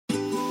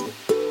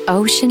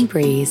Ocean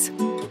breeze,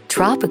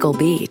 tropical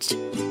beach,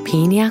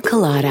 pina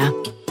colada.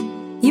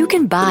 You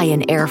can buy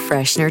an air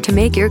freshener to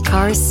make your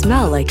car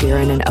smell like you're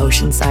in an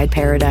oceanside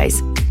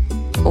paradise.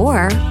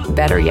 Or,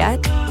 better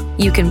yet,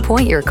 you can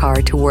point your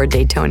car toward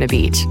Daytona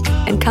Beach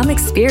and come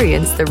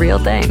experience the real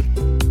thing.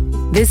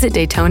 Visit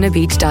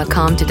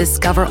DaytonaBeach.com to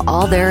discover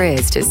all there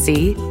is to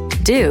see,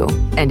 do,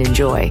 and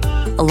enjoy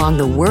along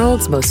the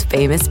world's most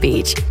famous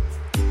beach.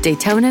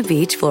 Daytona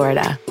Beach,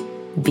 Florida.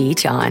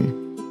 Beach on.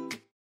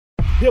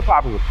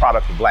 Hip-hop is a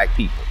product of black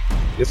people.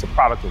 It's a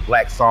product of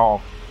black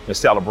song and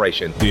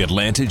celebration. The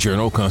Atlanta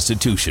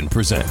Journal-Constitution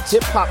presents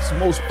hip-hop's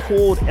most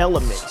pulled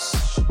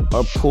elements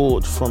are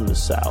pulled from the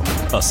South.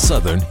 A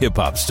Southern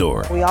hip-hop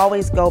story. We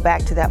always go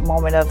back to that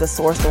moment of the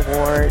Source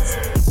Awards.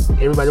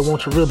 Everybody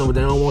wants your rhythm, but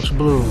they don't want your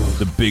blues.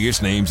 The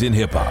biggest names in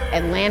hip-hop.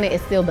 Atlanta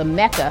is still the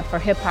mecca for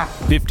hip-hop.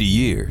 50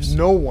 years.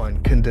 No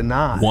one can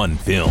deny one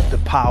film. The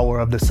power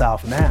of the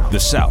South now. The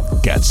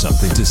South got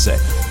something to say.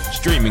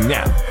 Streaming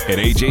now at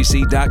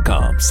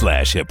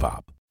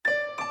ajc.com/hiphop.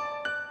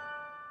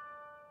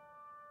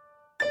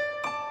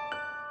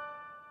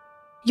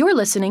 You're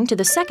listening to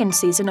the second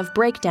season of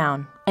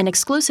Breakdown, an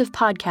exclusive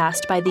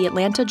podcast by the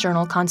Atlanta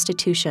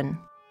Journal-Constitution.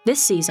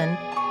 This season,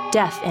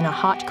 Death in a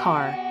Hot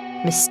Car,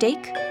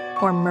 Mistake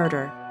or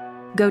Murder.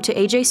 Go to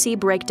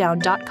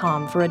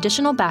ajcbreakdown.com for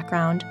additional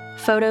background,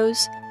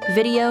 photos,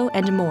 video,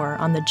 and more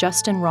on the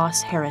Justin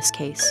Ross Harris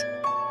case.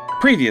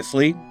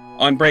 Previously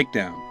on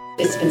Breakdown.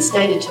 It's been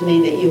stated to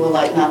me that you would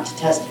like not to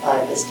testify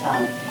at this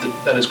time.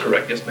 That is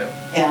correct, yes, ma'am.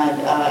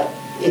 And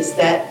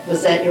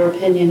was that your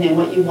opinion and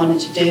what you wanted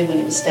to do when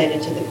it was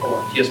stated to the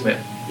court? Yes,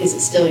 ma'am. Is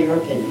it still your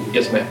opinion?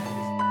 Yes, ma'am.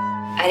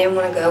 I didn't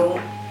want to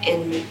go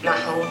in my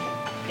home.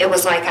 It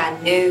was like I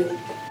knew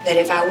that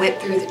if I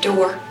went through the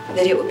door,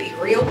 that it would be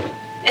real,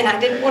 and I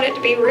didn't want it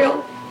to be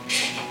real.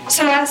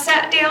 So I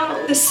sat down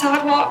on the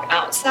sidewalk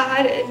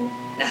outside, and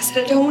I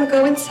said, I don't want to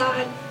go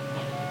inside.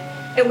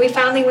 And we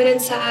finally went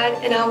inside,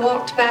 and I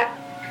walked back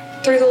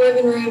through the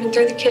living room and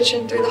through the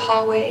kitchen, through the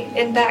hallway,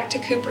 and back to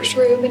Cooper's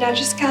room, and I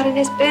just got in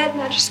his bed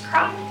and I just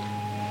cried.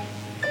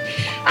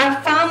 I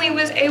finally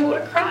was able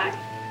to cry.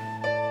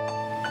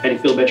 How do you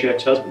feel about your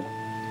ex-husband?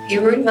 He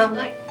ruined my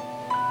life.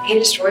 He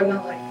destroyed my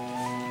life.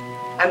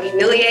 I'm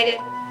humiliated.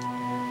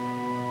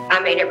 I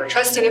may never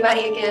trust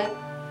anybody again.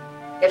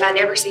 If I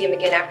never see him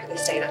again after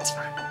this day, that's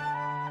fine.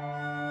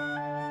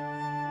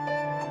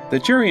 The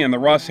jury in the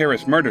Ross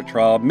Harris murder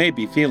trial may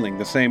be feeling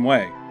the same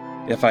way.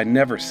 If I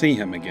never see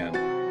him again.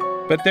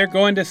 But they're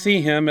going to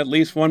see him at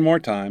least one more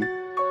time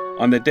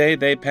on the day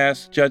they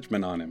pass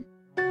judgment on him.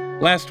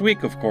 Last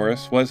week, of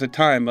course, was a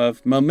time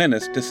of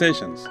momentous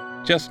decisions,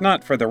 just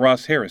not for the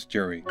Ross Harris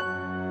jury.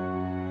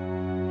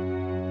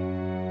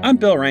 I'm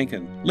Bill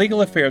Rankin,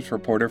 legal affairs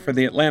reporter for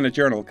the Atlanta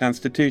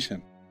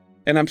Journal-Constitution,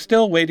 and I'm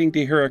still waiting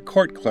to hear a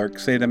court clerk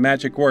say the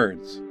magic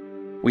words.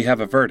 We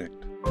have a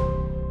verdict.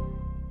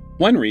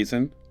 One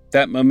reason,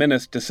 that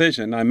momentous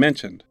decision I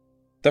mentioned.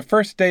 The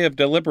first day of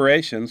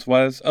deliberations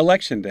was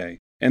Election Day,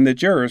 and the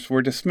jurors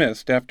were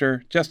dismissed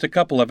after just a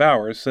couple of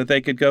hours so they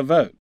could go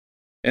vote.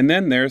 And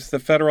then there's the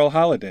federal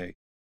holiday,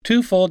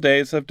 2 full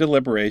days of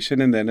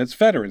deliberation, and then it's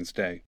Veterans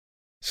Day.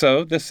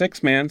 So the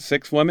 6-man,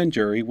 6-woman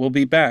jury will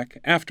be back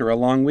after a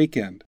long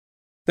weekend.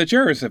 The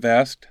jurors have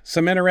asked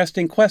some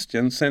interesting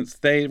questions since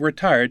they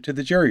retired to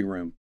the jury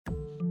room.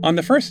 On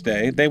the first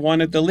day, they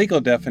wanted the legal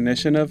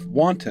definition of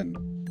wanton,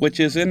 which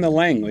is in the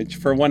language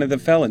for one of the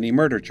felony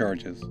murder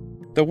charges.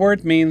 The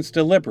word means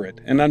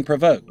deliberate and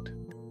unprovoked.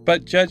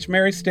 But Judge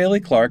Mary Staley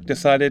Clark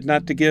decided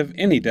not to give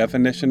any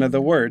definition of the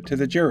word to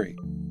the jury.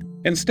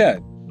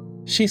 Instead,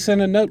 she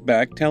sent a note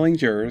back telling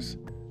jurors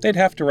they'd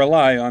have to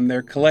rely on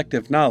their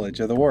collective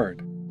knowledge of the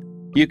word.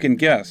 You can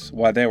guess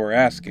why they were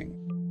asking,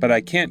 but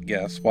I can't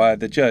guess why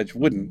the judge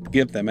wouldn't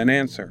give them an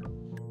answer.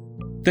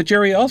 The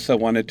jury also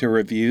wanted to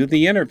review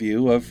the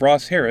interview of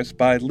Ross Harris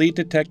by lead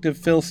detective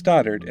Phil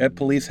Stoddard at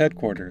police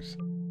headquarters.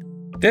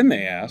 Then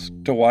they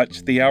asked to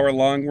watch the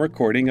hour-long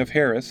recording of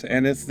Harris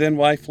and his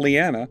then-wife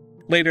Leanna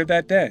later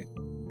that day.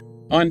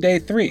 On day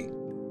 3,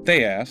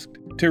 they asked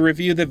to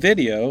review the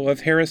video of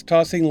Harris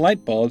tossing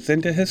light bulbs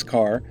into his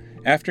car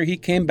after he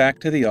came back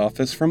to the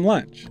office from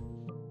lunch.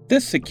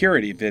 This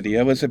security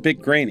video is a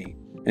bit grainy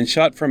and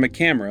shot from a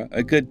camera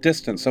a good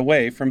distance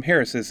away from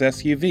Harris's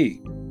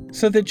SUV,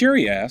 so the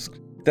jury asked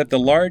that the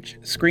large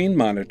screen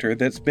monitor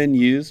that's been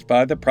used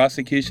by the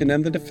prosecution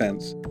and the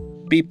defense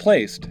be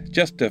placed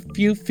just a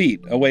few feet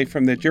away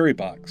from the jury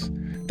box.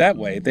 That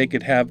way they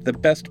could have the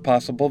best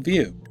possible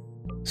view.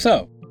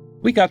 So,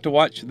 we got to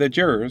watch the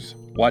jurors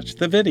watch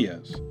the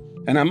videos.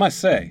 And I must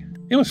say,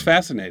 it was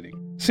fascinating.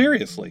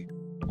 Seriously.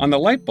 On the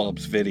light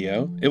bulbs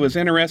video, it was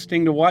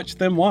interesting to watch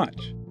them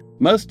watch.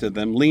 Most of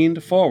them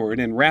leaned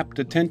forward in rapt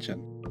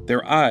attention,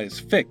 their eyes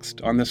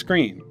fixed on the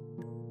screen.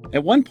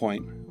 At one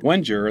point,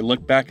 one juror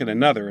looked back at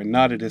another and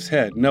nodded his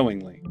head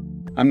knowingly.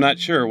 I'm not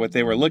sure what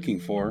they were looking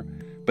for,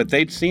 but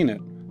they'd seen it,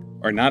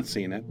 or not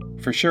seen it,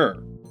 for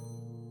sure.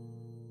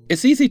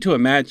 It's easy to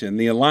imagine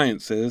the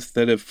alliances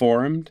that have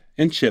formed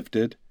and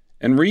shifted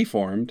and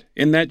reformed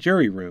in that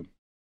jury room.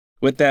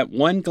 With that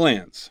one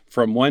glance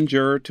from one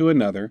juror to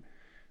another,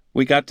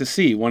 we got to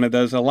see one of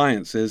those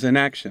alliances in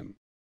action.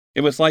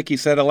 It was like he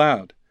said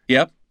aloud,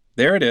 "Yep,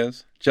 there it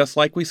is, just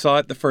like we saw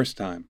it the first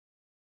time."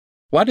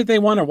 Why did they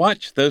want to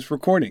watch those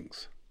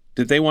recordings?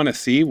 Did they want to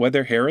see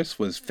whether Harris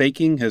was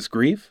faking his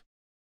grief?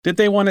 Did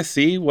they want to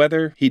see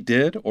whether he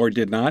did or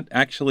did not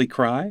actually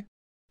cry?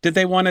 Did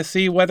they want to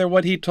see whether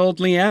what he told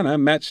Leanna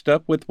matched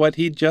up with what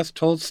he'd just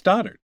told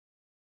Stoddard?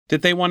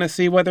 Did they want to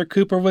see whether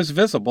Cooper was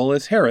visible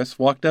as Harris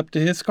walked up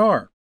to his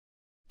car?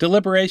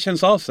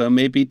 Deliberations also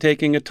may be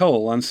taking a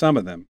toll on some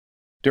of them.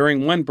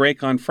 During one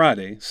break on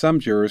Friday, some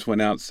jurors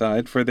went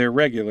outside for their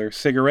regular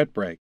cigarette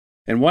break,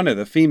 and one of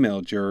the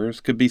female jurors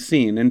could be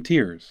seen in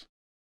tears.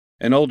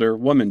 An older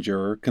woman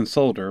juror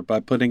consoled her by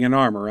putting an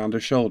arm around her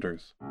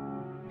shoulders.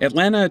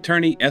 Atlanta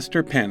attorney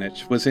Esther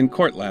Panich was in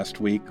court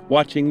last week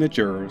watching the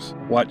jurors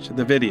watch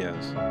the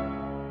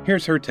videos.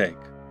 Here's her take.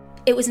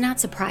 It was not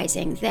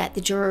surprising that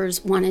the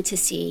jurors wanted to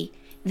see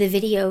the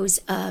videos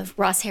of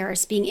Ross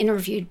Harris being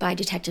interviewed by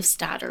Detective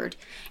Stoddard,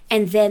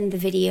 and then the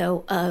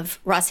video of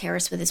Ross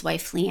Harris with his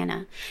wife,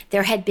 Leanna.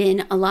 There had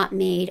been a lot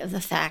made of the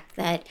fact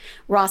that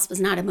Ross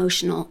was not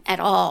emotional at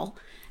all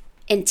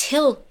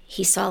until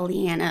he saw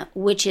Leanna,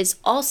 which is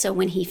also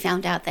when he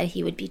found out that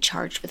he would be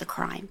charged with a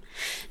crime.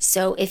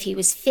 So if he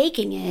was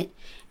faking it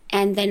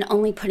and then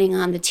only putting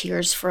on the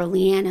tears for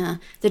Leanna,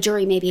 the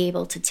jury may be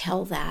able to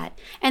tell that.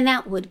 And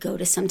that would go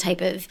to some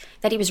type of,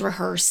 that he was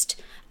rehearsed,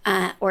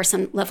 or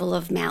some level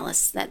of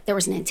malice, that there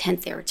was an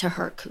intent there to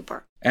hurt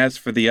Cooper. As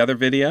for the other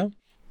video?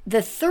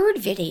 The third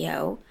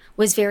video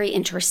was very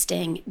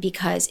interesting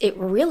because it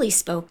really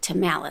spoke to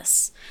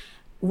malice,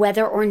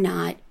 whether or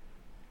not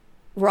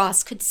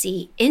Ross could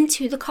see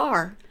into the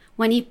car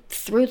when he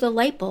threw the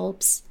light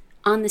bulbs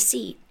on the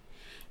seat.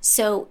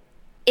 So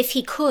if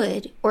he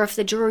could, or if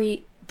the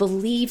jury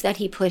believed that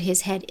he put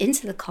his head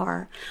into the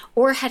car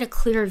or had a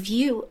clear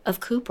view of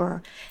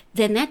Cooper,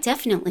 then that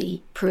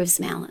definitely proves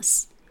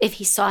malice. If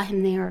he saw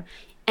him there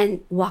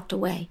and walked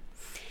away.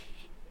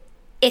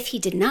 If he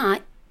did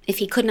not, if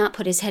he could not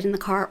put his head in the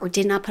car or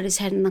did not put his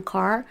head in the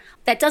car,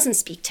 that doesn't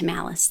speak to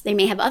malice. They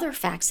may have other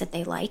facts that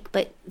they like,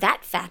 but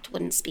that fact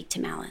wouldn't speak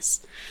to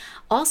malice.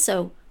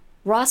 Also,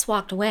 Ross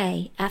walked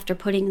away after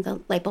putting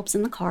the light bulbs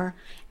in the car,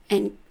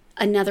 and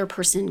another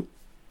person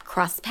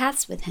crossed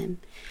paths with him.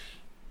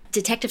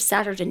 Detective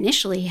Stoddard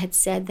initially had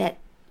said that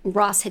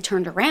Ross had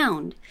turned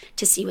around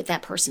to see what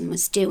that person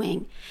was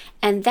doing,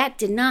 and that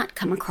did not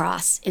come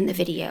across in the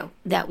video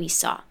that we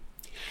saw.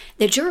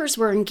 The jurors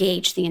were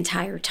engaged the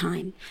entire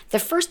time. The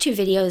first two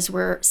videos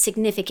were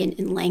significant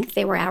in length.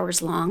 They were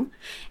hours long,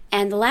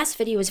 and the last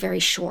video was very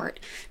short.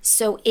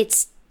 So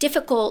it's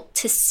difficult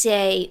to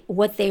say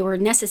what they were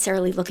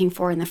necessarily looking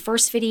for in the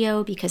first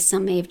video because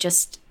some may have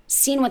just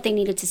seen what they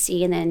needed to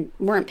see and then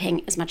weren't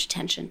paying as much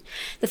attention.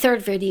 The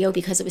third video,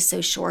 because it was so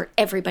short,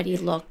 everybody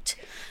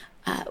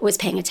was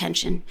paying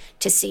attention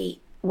to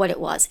see what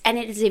it was. And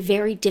it is a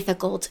very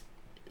difficult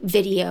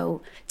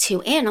video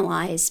to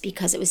analyze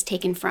because it was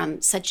taken from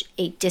such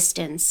a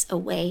distance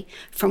away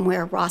from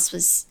where Ross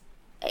was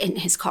in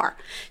his car.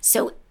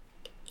 So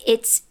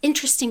it's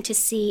interesting to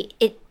see.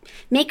 It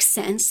makes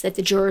sense that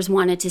the jurors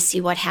wanted to see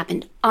what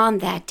happened on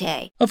that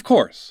day. Of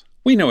course.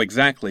 We know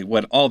exactly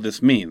what all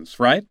this means,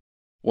 right?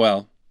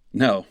 Well,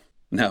 no,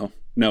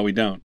 we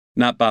don't.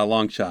 Not by a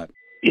long shot.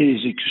 It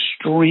is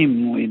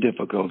extremely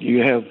difficult.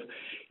 You have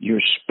your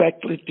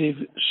speculative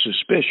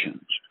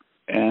suspicions,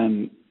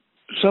 and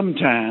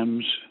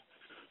sometimes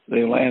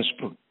they'll ask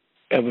for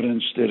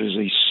evidence that is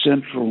a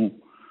central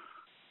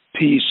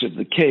piece of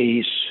the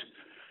case,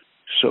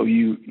 so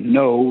you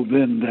know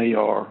then they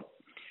are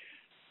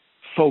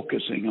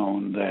focusing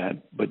on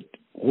that. But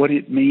what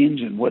it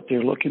means and what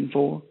they're looking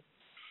for,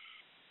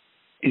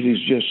 it is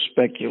just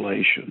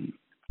speculation.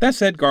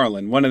 That's Ed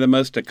Garland, one of the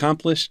most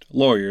accomplished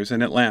lawyers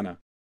in Atlanta.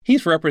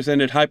 He's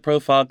represented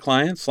high-profile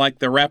clients like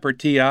the rapper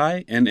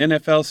T.I. and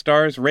NFL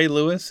stars Ray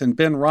Lewis and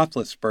Ben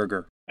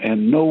Roethlisberger.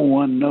 And no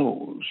one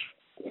knows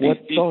what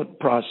thought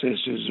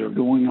processes are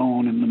going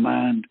on in the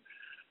mind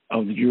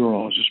of the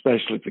jurors,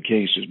 especially if the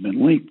case has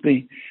been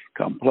lengthy,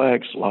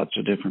 complex, lots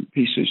of different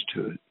pieces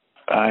to it.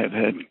 I have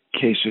had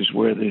cases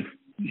where the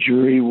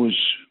jury was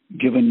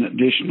given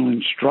additional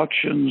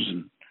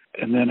instructions,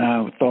 and then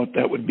I thought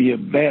that would be a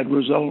bad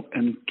result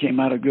and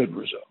came out a good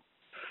result.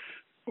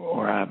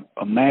 Or I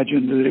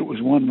imagined that it was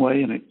one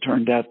way and it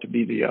turned out to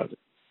be the other.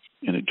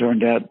 And it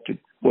turned out that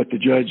what the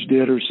judge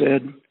did or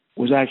said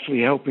was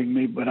actually helping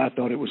me, but I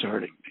thought it was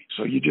hurting me.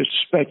 So you're just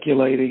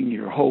speculating,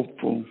 you're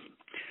hopeful,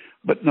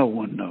 but no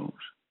one knows.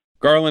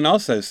 Garland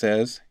also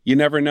says you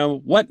never know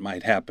what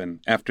might happen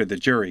after the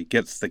jury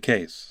gets the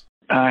case.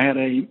 I had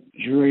a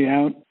jury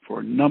out for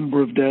a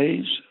number of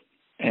days,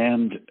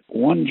 and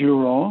one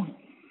juror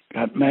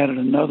got mad at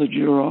another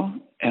juror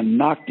and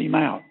knocked him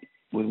out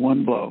with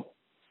one blow.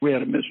 We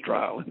had a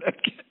mistrial in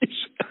that case.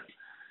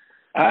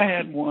 I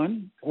had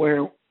one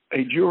where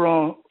a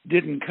juror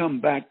didn't come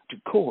back to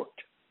court,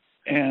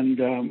 and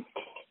it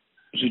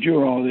was a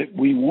juror that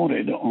we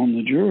wanted on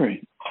the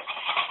jury.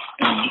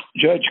 And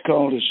judge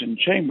called us in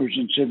chambers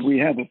and said, we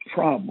have a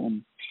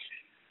problem.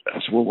 I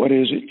said, well, what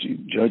is it? The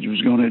judge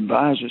was going to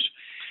advise us.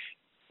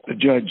 The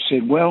judge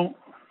said, well,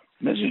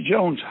 Mrs.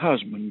 Jones'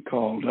 husband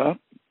called up,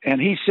 and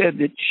he said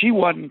that she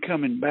wasn't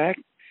coming back,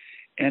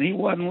 and he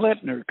wasn't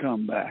letting her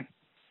come back,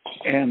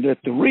 and that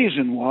the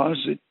reason was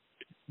that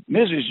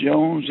Mrs.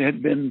 Jones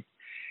had been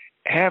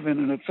having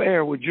an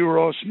affair with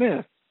Juror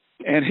Smith,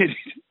 and had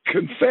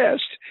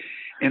confessed,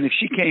 and if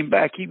she came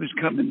back, he was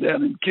coming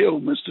down and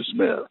killed Mr.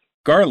 Smith.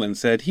 Garland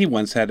said he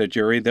once had a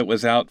jury that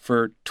was out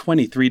for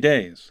 23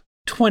 days.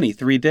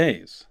 23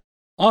 days.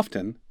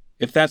 Often,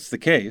 if that's the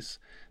case,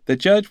 the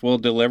judge will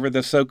deliver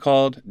the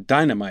so-called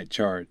dynamite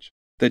charge.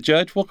 The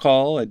judge will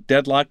call a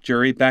deadlocked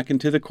jury back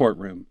into the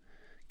courtroom.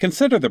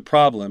 Consider the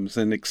problems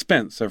and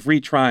expense of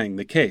retrying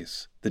the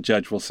case, the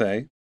judge will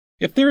say.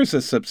 If there is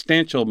a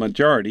substantial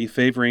majority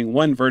favoring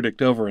one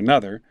verdict over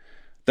another,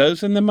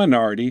 those in the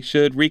minority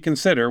should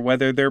reconsider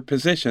whether their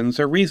positions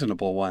are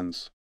reasonable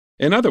ones.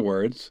 In other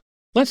words,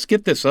 let's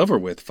get this over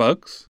with,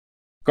 folks.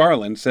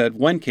 Garland said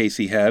one case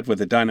he had with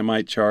a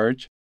dynamite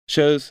charge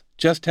shows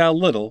just how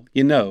little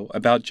you know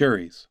about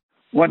juries.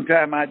 One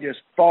time I just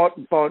fought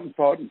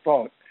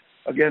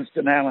against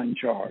an Allen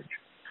charge.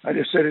 I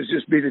just said it'd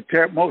just be the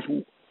most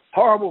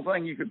horrible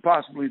thing you could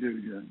possibly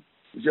do,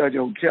 Judge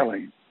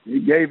O'Kelly. He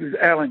gave his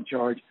Allen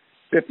charge.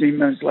 15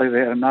 minutes later, they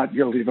had a not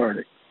guilty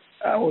verdict.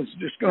 I was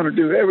just going to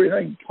do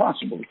everything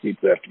possible to keep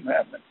that from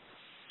happening,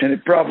 and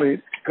it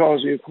probably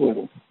caused the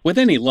acquittal. With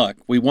any luck,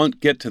 we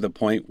won't get to the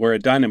point where a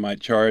dynamite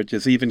charge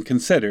is even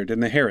considered in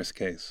the Harris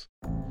case.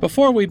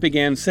 Before we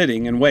began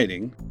sitting and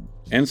waiting,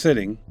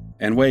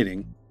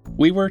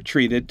 we were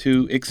treated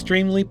to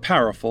extremely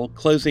powerful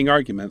closing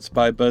arguments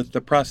by both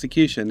the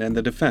prosecution and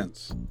the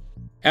defense.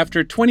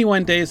 After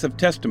 21 days of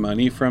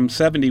testimony from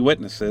 70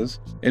 witnesses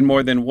and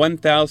more than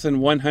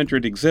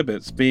 1,100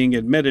 exhibits being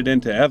admitted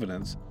into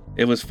evidence,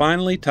 it was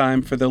finally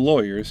time for the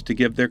lawyers to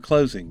give their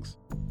closings.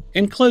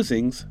 In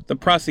closings, the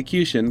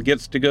prosecution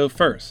gets to go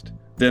first,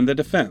 then the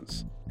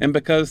defense, and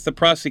because the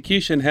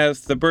prosecution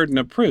has the burden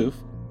of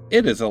proof,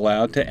 it is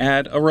allowed to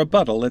add a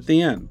rebuttal at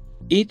the end.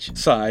 Each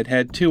side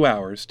had 2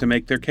 hours to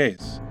make their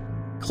case.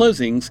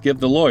 Closings give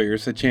the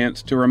lawyers a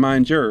chance to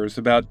remind jurors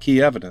about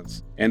key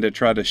evidence and to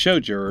try to show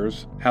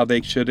jurors how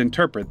they should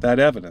interpret that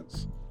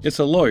evidence. It's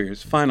a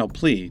lawyer's final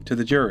plea to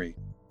the jury.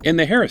 In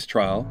the Harris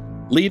trial,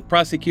 lead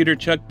prosecutor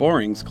Chuck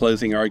Boring's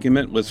closing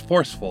argument was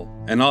forceful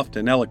and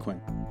often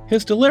eloquent.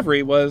 His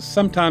delivery was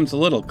sometimes a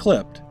little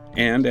clipped,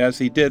 and as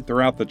he did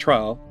throughout the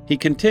trial, he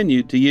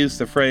continued to use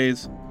the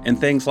phrase, "and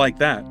things like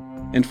that,"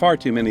 in far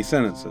too many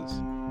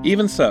sentences.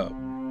 Even so,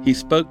 he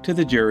spoke to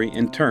the jury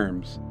in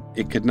terms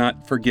it could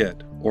not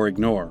forget or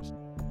ignore.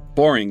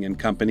 Boring and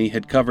company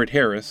had covered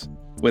Harris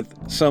with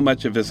so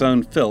much of his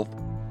own filth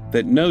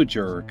that no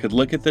juror could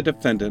look at the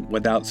defendant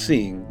without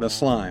seeing the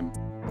slime.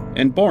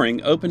 And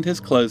Boring opened his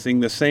closing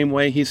the same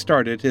way he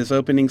started his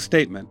opening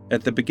statement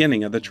at the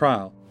beginning of the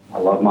trial. I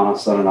love my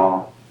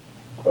son-in-law,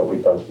 but we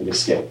both need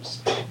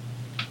escapes.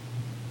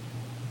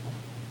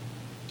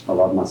 I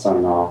love my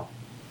son-in-law,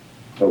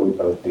 but we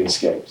both need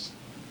escapes.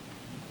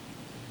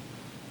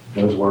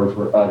 Those words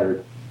were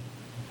uttered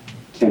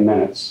 10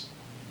 minutes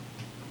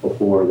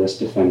before this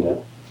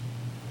defendant,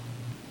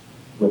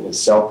 with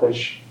his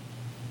selfish,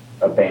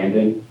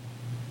 abandoned,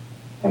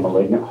 and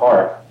malignant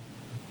heart,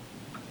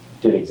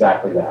 did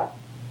exactly that.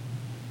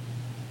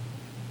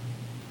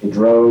 He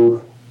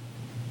drove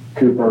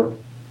Cooper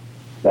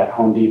that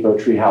Home Depot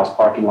Treehouse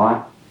parking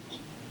lot,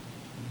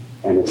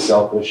 and his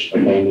selfish,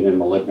 abandoned, and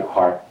malignant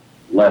heart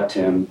left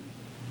him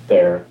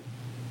there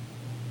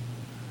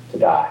to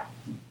die.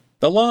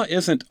 The law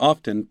isn't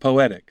often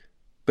poetic,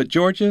 but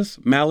Georgia's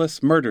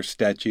malice murder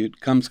statute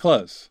comes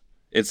close.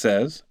 It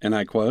says, and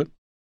I quote,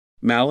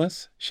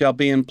 "Malice shall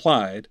be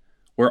implied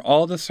where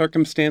all the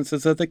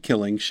circumstances of the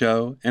killing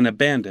show an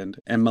abandoned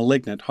and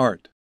malignant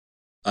heart."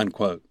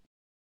 Unquote.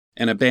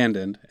 An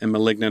abandoned and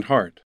malignant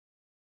heart.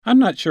 I'm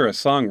not sure a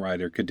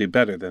songwriter could do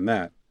better than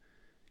that.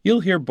 You'll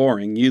hear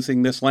Boring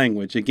using this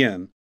language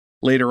again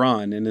later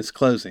on in his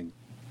closing.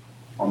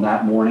 On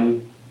that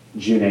morning,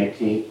 June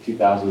 18,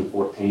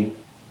 2014,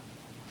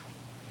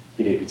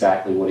 he did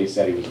exactly what he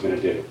said he was going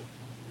to do.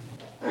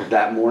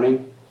 That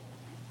morning,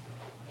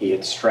 he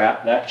had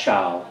strapped that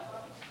child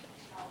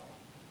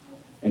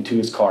into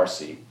his car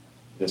seat,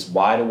 this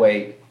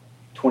wide-awake,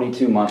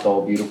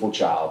 22-month-old beautiful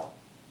child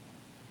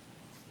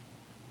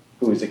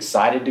who was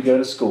excited to go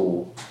to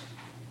school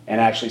and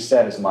actually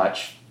said as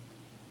much,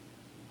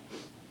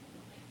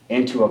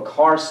 into a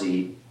car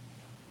seat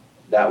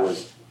that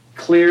was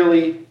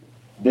clearly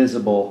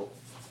visible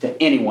to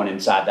anyone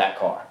inside that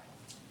car.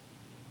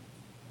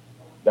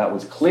 That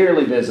was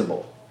clearly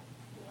visible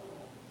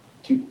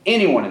to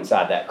anyone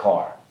inside that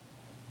car.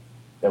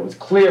 That was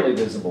clearly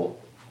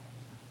visible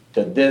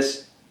to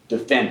this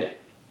defendant.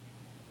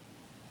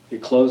 He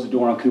closed the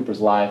door on Cooper's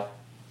life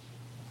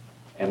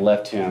and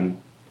left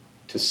him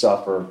to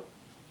suffer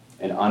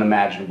an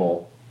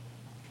unimaginable,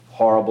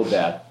 horrible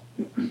death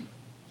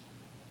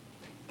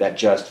that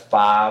just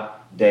 5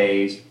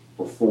 days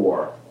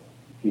before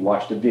he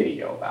watched a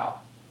video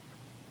about.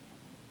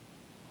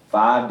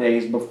 5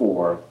 days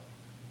before,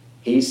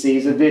 he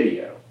sees a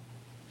video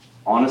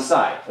on a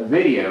site, a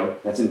video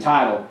that's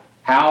entitled,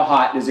 "How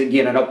Hot Does It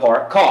Get in a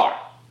Parked Car?"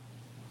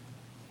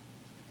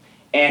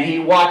 And he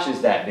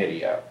watches that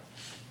video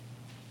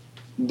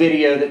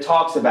that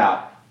talks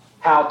about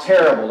how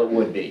terrible it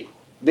would be.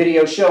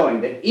 Video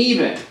showing that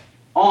even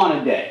on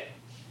a day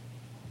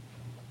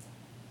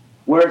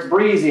where it's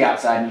breezy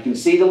outside and you can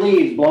see the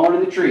leaves blowing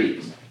in the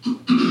trees,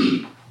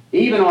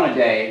 even on a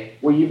day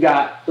where you've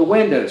got the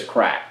windows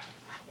cracked,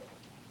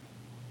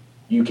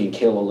 you can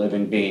kill a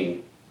living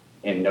being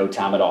in no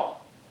time at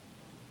all.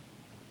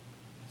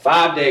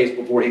 5 days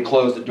before he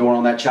closed the door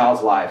on that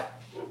child's life.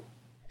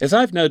 As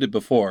I've noted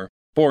before,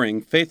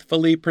 Boring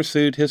faithfully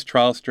pursued his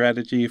trial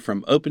strategy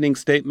from opening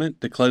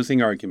statement to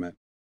closing argument.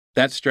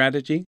 That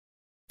strategy?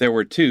 There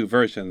were two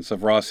versions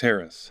of Ross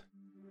Harris.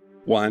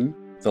 One,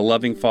 the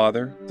loving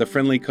father, the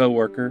friendly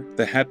co-worker,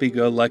 the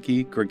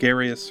happy-go-lucky,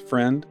 gregarious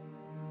friend.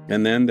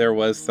 And then there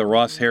was the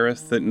Ross Harris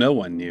that no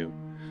one knew,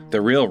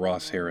 the real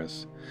Ross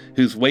Harris,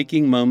 whose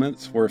waking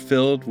moments were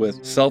filled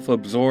with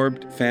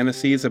self-absorbed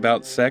fantasies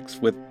about sex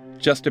with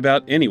just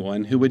about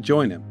anyone who would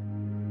join him.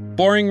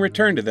 Boring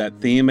returned to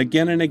that theme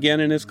again and again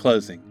in his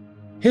closing.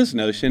 His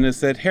notion is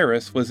that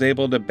Harris was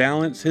able to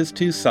balance his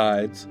two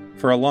sides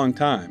for a long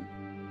time.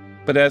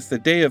 But as the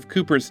day of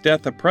Cooper's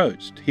death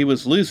approached, he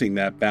was losing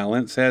that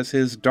balance as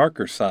his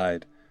darker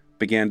side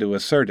began to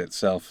assert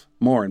itself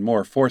more and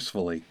more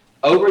forcefully.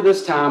 Over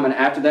this time and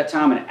after that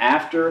time and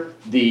after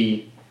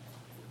the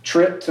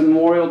trip to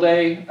Memorial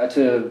Day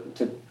to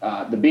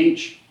the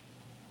beach,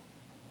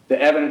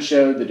 the evidence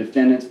showed the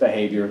defendant's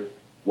behavior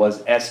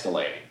was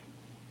escalating.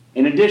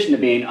 In addition to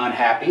being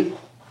unhappy,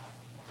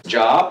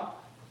 job,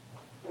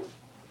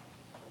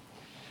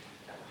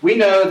 we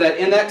know that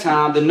in that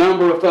time, the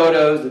number of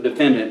photos the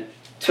defendant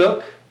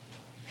took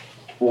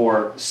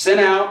or sent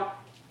out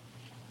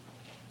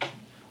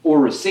or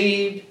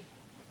received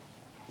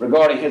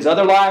regarding his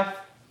other life,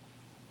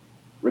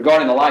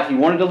 regarding the life he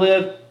wanted to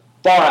live,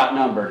 far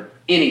outnumbered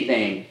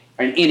anything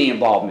or any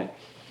involvement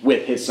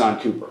with his son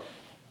Cooper.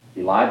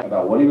 He lied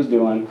about what he was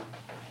doing,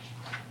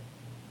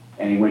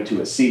 and he went to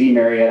a seedy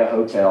Marietta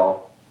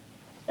hotel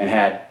and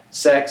had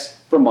sex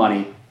for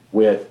money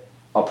with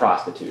a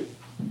prostitute.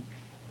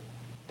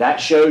 That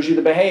shows you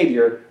the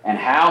behavior and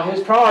how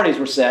his priorities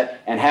were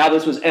set and how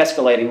this was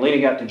escalating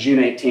leading up to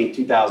June 18,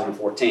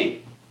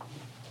 2014.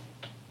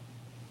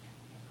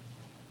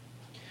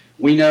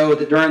 We know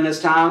that during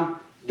this time,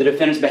 the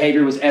defendant's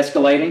behavior was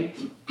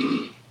escalating.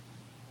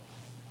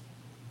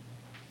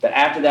 That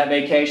after that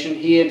vacation,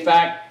 he in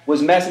fact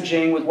was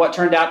messaging with what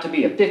turned out to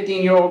be a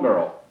 15-year-old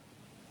girl.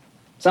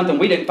 Something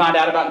we didn't find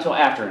out about until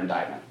after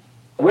indictment.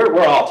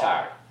 We're all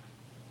tired.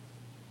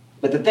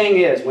 But the thing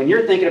is, when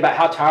you're thinking about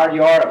how tired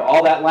you are of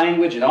all that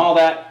language and all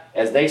that,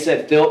 as they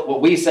said, filth, what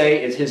we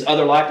say is his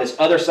other life, this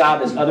other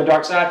side, this other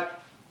dark side,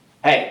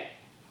 hey,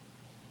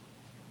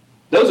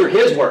 those are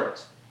his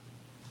words.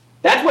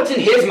 That's what's in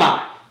his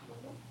mind.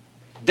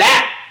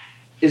 That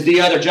is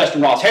the other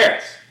Justin Ross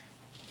Harris.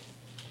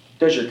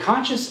 Does your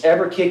conscience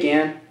ever kick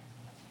in?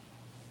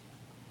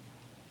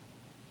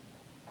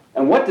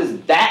 And what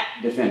does that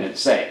defendant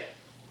say?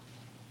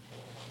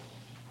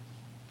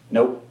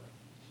 Nope.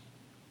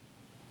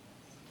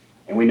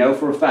 And we know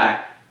for a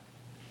fact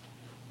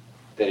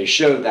that he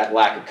showed that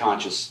lack of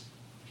conscience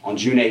on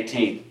June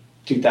 18th,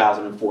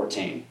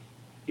 2014.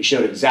 He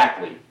showed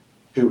exactly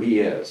who he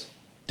is.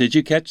 Did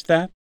you catch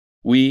that?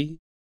 We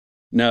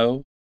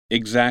know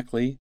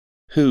exactly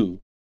who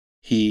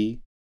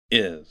he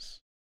is.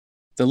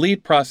 The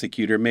lead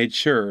prosecutor made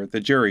sure the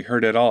jury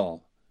heard it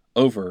all,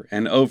 over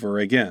and over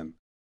again.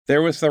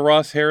 There was the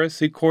Ross Harris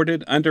who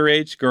courted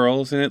underage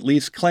girls and at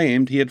least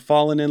claimed he had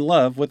fallen in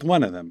love with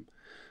one of them.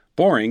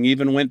 Boring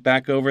even went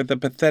back over the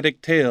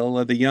pathetic tale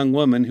of the young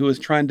woman who was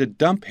trying to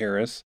dump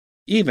Harris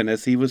even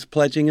as he was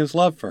pledging his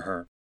love for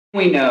her.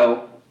 We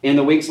know in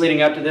the weeks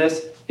leading up to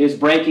this, his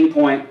breaking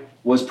point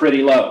was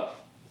pretty low.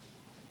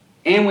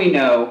 And we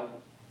know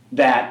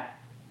that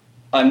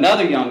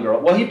another young girl,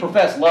 well, he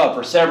professed love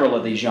for several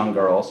of these young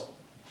girls,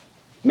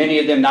 many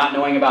of them not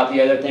knowing about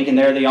the other, thinking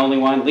they're the only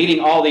one, leading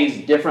all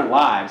these different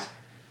lives.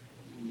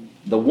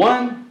 The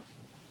one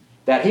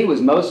that he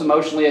was most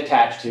emotionally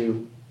attached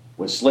to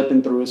was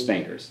slipping through his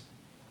fingers.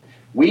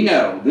 We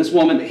know this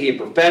woman that he had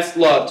professed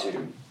love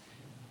to,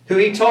 who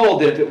he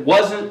told that if it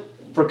wasn't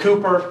for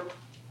Cooper,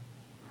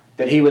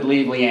 that he would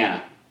leave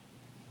Leanna,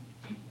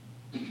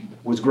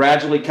 was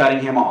gradually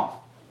cutting him off.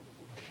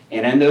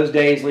 And in those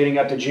days leading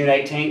up to June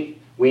 18th,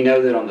 we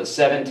know that on the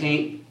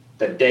 17th,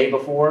 the day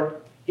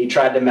before, he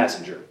tried to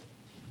message her.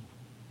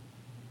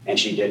 And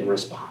she didn't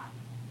respond.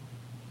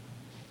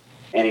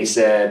 And he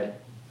said,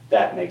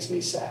 "That makes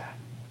me sad."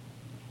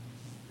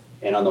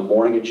 And on the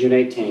morning of June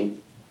 18th,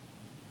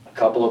 a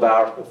couple of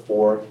hours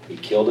before he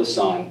killed his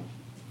son,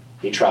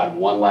 he tried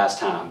one last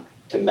time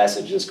to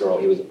message this girl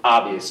he was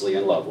obviously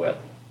in love with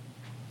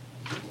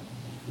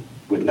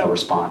no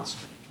response.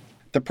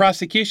 The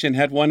prosecution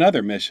had one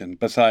other mission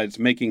besides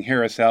making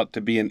Harris out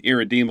to be an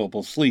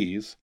irredeemable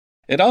sleaze.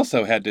 It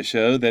also had to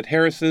show that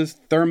Harris's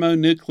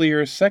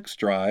thermonuclear sex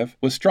drive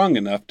was strong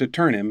enough to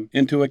turn him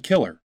into a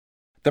killer.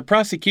 The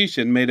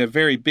prosecution made a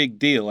very big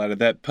deal out of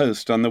that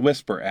post on the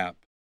Whisper app.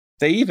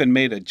 They even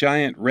made a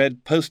giant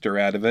red poster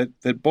out of it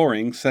that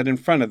Boring set in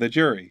front of the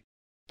jury.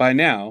 By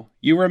now,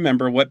 you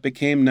remember what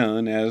became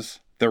known as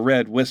the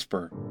Red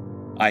Whisper.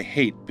 I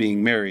hate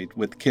being married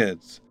with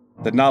kids.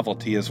 The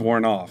novelty is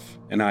worn off,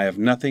 and I have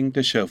nothing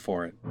to show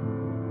for it.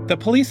 The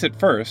police at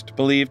first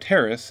believed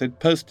Harris had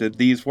posted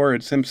these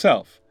words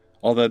himself,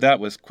 although that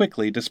was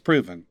quickly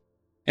disproven.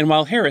 And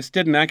while Harris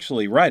didn't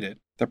actually write it,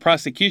 the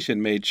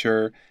prosecution made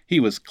sure he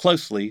was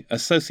closely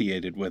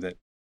associated with it.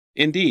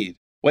 Indeed,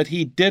 what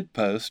he did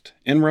post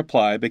in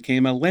reply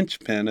became a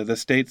linchpin of the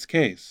state's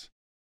case.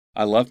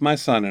 I love my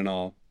son and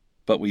all,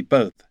 but we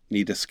both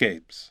need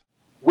escapes.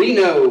 We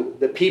know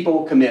that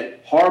people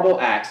commit horrible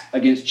acts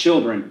against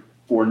children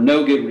for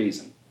no good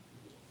reason.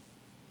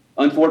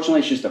 Unfortunately,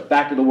 it's just a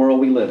fact of the world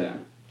we live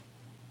in.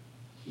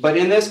 But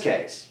in this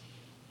case,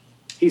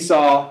 he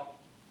saw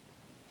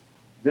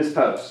this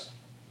post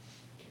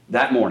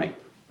that morning.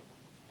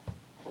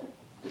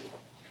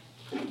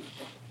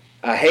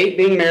 I hate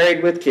being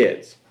married with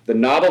kids. The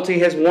novelty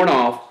has worn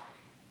off,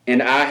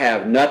 and I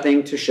have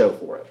nothing to show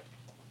for it.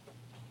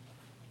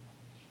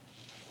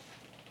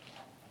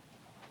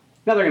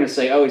 Now they're going to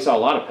say, oh, he saw a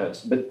lot of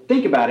posts. But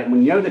think about it.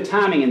 When you know the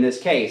timing in this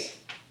case,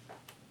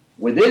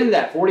 within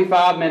that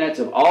 45 minutes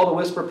of all the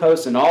Whisper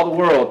posts in all the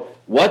world,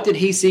 what did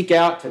he seek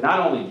out to not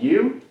only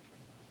view,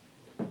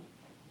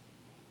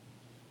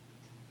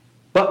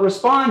 but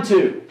respond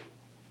to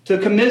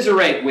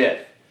commiserate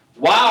with,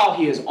 while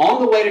he is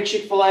on the way to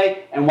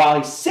Chick-fil-A and while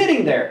he's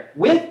sitting there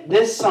with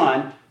this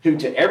son, who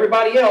to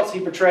everybody else he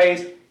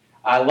portrays,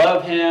 I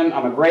love him,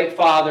 I'm a great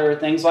father,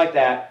 things like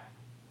that.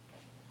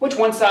 Which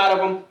one side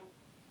of him?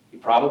 He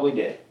probably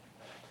did.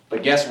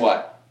 But guess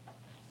what?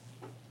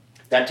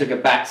 That took a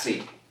back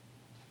seat.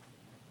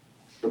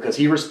 Because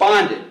he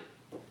responded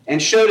and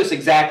showed us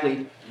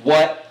exactly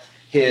what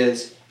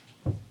his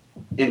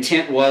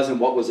intent was and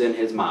what was in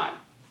his mind.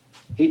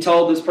 He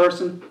told this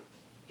person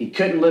he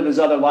couldn't live his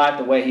other life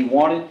the way he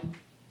wanted.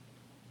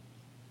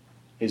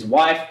 His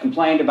wife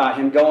complained about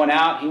him going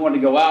out. He wanted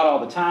to go out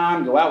all the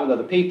time, go out with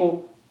other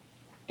people.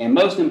 And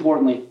most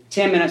importantly,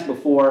 10 minutes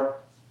before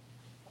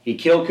he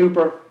killed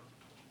Cooper,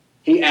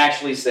 he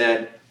actually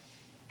said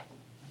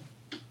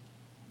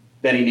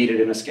that he needed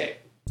an escape.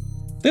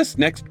 This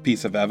next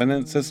piece of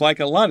evidence is like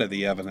a lot of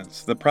the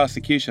evidence the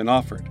prosecution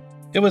offered.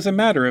 It was a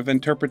matter of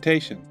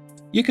interpretation.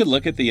 You could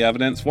look at the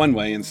evidence one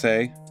way and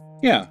say,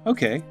 yeah,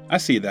 okay, I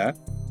see that.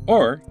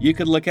 Or you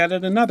could look at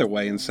it another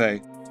way and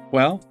say,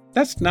 well,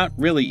 that's not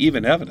really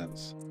even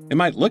evidence. It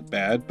might look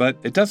bad, but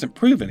it doesn't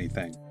prove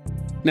anything.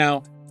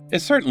 Now,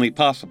 it's certainly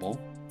possible,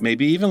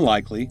 maybe even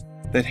likely,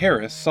 that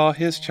Harris saw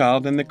his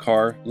child in the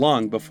car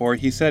long before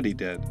he said he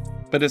did.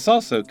 But it's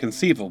also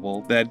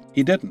conceivable that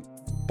he didn't.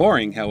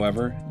 Boring,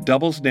 however,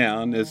 doubles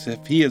down as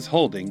if he is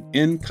holding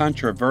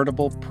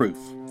incontrovertible proof.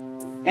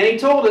 And he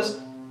told us,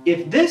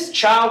 if this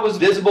child was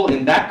visible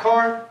in that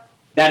car,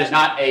 that is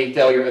not a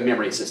failure of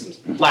memory systems,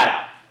 flat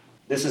out.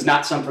 This is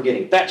not some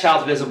forgetting. If that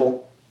child's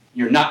visible,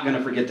 you're not going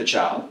to forget the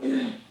child.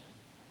 And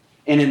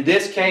in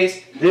this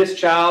case, this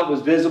child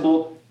was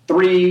visible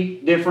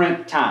 3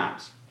 different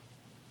times.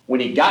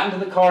 When he got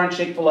into the car in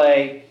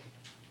Chick-fil-A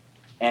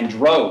and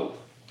drove,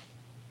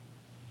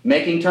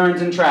 making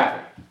turns in traffic,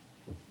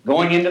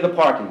 going into the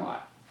parking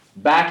lot,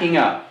 backing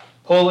up,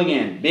 pulling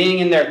in, being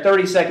in there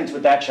 30 seconds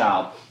with that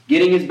child,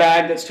 getting his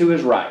bag that's to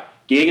his right,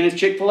 getting his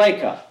Chick-fil-A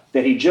cup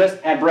that he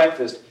just had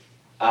breakfast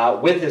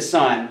with his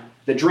son,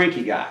 the drink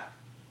he got.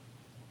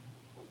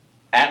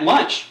 At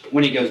lunch,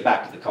 when he goes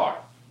back to the car.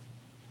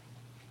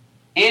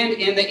 And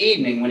in the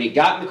evening, when he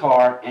got in the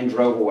car and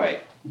drove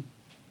away.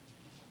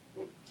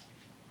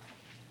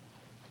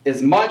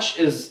 As much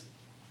as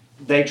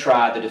they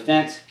try, the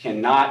defense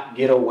cannot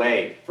get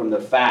away from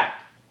the fact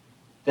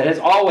that has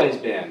always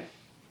been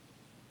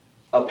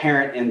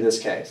apparent in this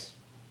case.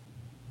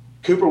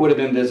 Cooper would have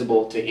been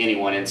visible to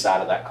anyone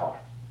inside of that car.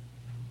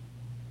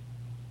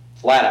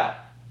 Flat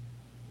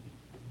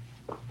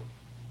out.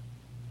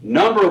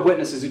 Number of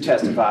witnesses who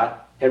testified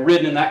had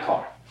ridden in that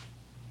car.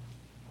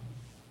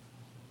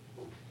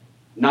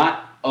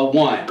 Not a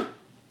one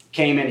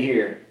came in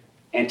here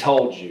and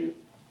told you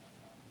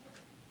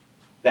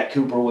that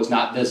Cooper was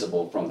not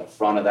visible from the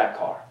front of that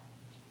car.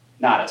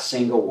 Not a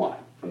single one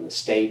from the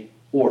state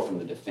or from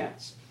the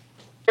defense.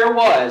 If there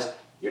was,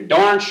 you're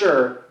darn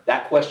sure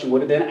that question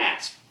would have been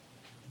asked.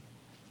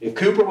 If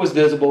Cooper was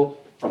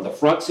visible from the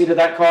front seat of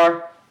that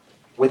car,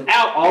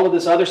 without all of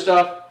this other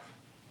stuff,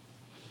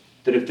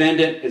 the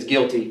defendant is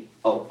guilty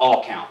of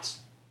all counts.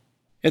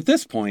 At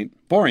this point,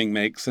 Boring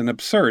makes an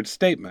absurd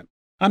statement.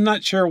 I'm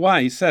not sure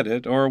why he said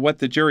it or what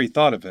the jury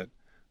thought of it,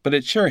 but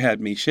it sure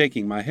had me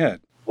shaking my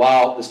head.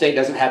 While the state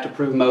doesn't have to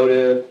prove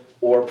motive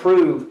or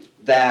prove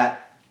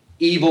that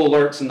evil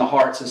lurks in the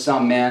hearts of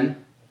some men,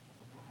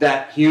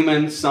 that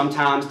humans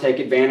sometimes take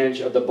advantage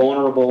of the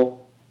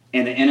vulnerable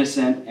and the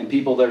innocent and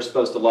people they're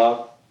supposed to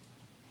love,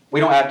 we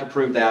don't have to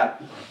prove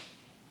that.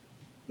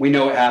 We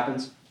know what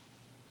happens.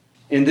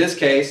 In this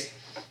case,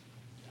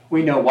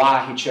 we know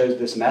why he chose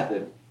this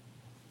method.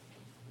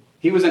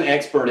 He was an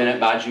expert in it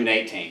by June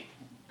 18th.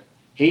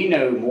 He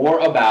knew more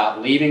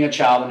about leaving a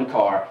child in the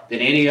car than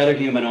any other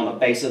human on the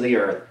face of the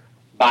earth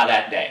by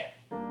that day.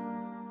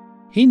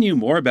 He knew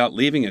more about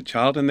leaving a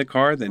child in the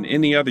car than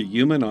any other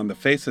human on the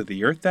face of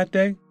the earth that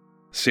day?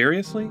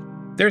 Seriously?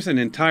 There's an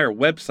entire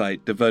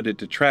website devoted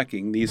to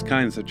tracking these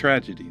kinds of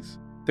tragedies.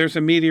 There's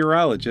a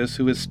meteorologist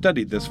who has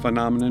studied this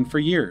phenomenon for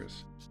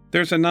years.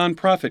 There's a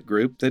nonprofit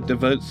group that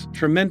devotes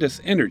tremendous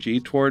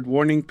energy toward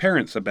warning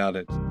parents about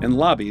it and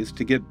lobbies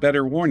to get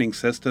better warning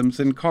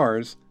systems in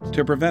cars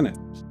to prevent it.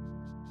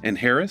 And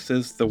Harris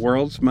is the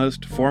world's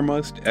most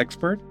foremost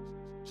expert?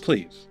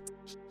 Please.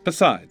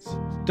 Besides,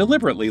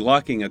 deliberately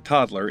locking a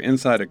toddler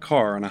inside a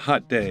car on a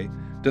hot day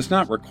does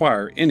not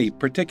require any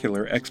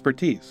particular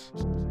expertise.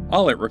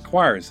 All it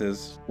requires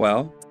is,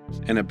 well,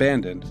 an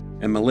abandoned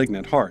and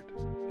malignant heart.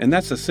 And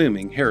that's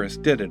assuming Harris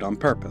did it on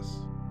purpose.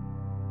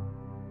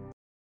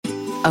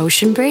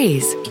 Ocean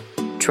breeze,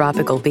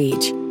 tropical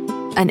beach.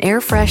 An air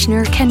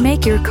freshener can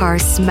make your car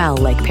smell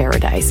like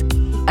paradise.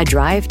 A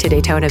drive to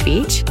Daytona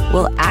Beach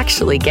will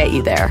actually get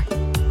you there.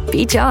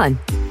 Beach on.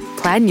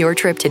 Plan your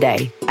trip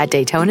today at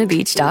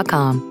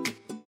DaytonaBeach.com.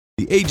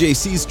 The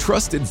AJC's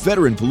trusted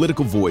veteran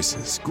political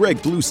voices, Greg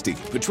Bluestein,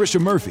 Patricia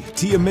Murphy,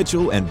 Tia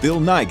Mitchell, and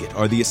Bill Nygut,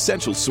 are the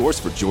essential source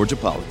for Georgia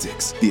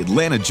politics. The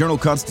Atlanta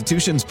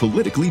Journal-Constitution's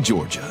Politically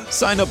Georgia.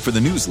 Sign up for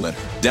the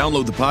newsletter,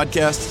 download the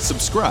podcast,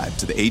 subscribe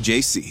to the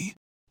AJC.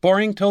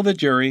 Boring told the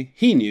jury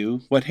he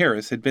knew what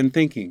Harris had been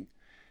thinking.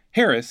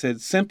 Harris had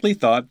simply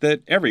thought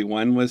that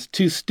everyone was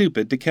too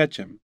stupid to catch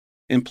him.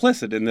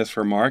 Implicit in this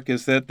remark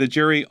is that the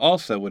jury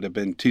also would have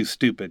been too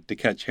stupid to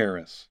catch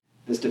Harris.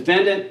 This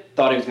defendant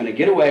thought he was going to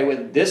get away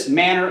with this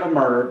manner of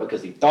murder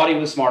because he thought he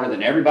was smarter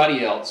than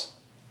everybody else,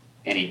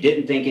 and he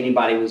didn't think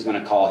anybody was going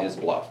to call his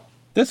bluff.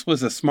 This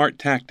was a smart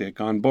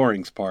tactic on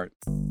Boring's part.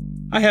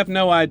 I have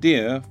no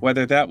idea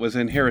whether that was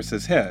in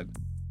Harris's head,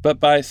 but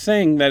by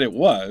saying that it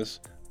was,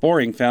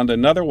 Boring found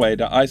another way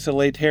to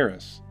isolate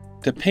Harris,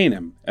 to paint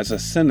him as a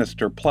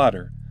sinister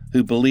plotter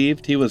who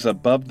believed he was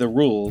above the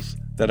rules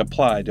that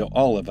apply to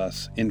all of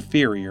us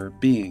inferior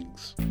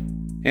beings.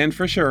 And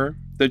for sure,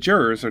 the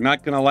jurors are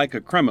not going to like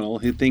a criminal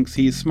who thinks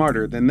he's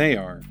smarter than they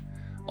are.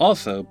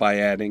 Also, by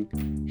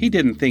adding, he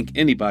didn't think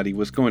anybody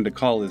was going to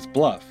call his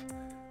bluff.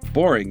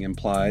 Boring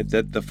implied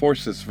that the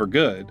forces for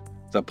good,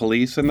 the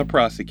police and the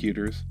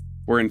prosecutors,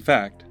 were in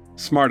fact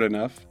smart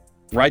enough,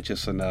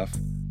 righteous enough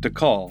to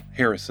call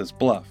Harris's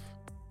bluff.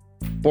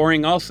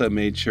 Boring also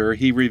made sure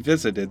he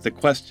revisited the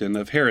question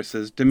of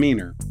Harris's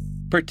demeanor,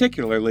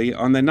 particularly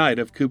on the night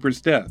of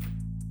Cooper's death.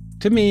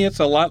 To me, it's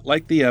a lot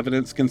like the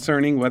evidence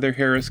concerning whether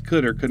Harris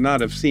could or could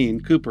not have seen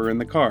Cooper in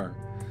the car.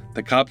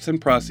 The cops and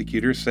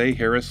prosecutors say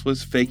Harris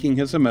was faking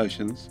his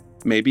emotions.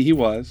 Maybe he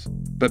was,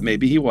 but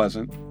maybe he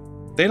wasn't.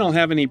 They don't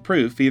have any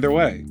proof either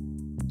way.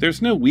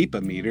 There's no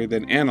weepometer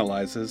that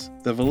analyzes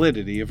the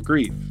validity of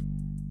grief.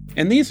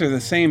 And these are the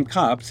same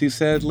cops who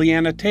said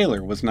Leanna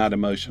Taylor was not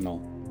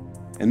emotional.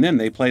 And then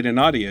they played an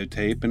audio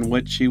tape in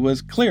which she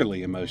was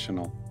clearly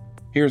emotional.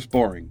 Here's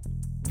Boring.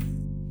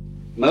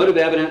 Motive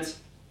evidence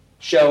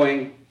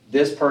showing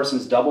this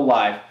person's double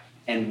life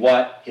and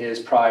what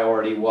his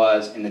priority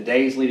was in the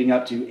days leading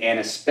up to and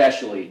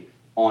especially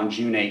on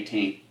June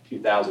 18,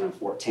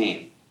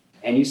 2014.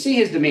 And you see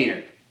his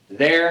demeanor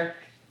there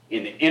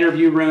in the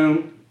interview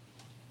room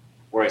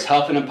where he's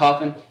huffing and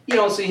puffing. You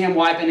don't see him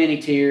wiping any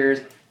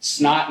tears,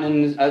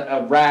 snotting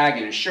a rag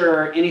in his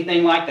shirt,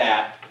 anything like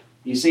that.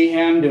 You see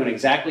him doing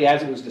exactly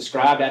as it was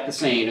described at the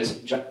scene, as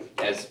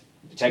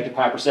Detective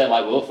Piper said,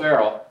 like Will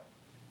Ferrell,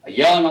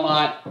 yelling a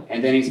lot,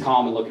 and then he's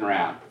calm and looking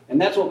around.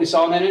 And that's what we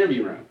saw in that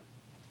interview room.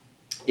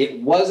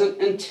 It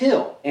wasn't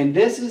until, and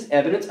this is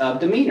evidence of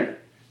demeanor,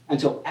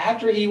 until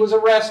after he was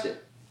arrested,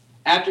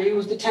 after he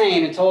was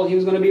detained and told he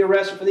was going to be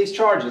arrested for these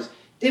charges,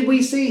 did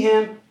we see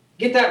him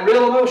get that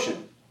real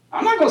emotion.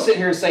 I'm not going to sit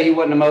here and say he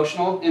wasn't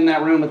emotional in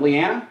that room with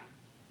Leanna,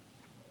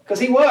 because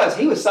he was.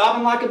 He was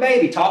sobbing like a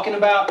baby, talking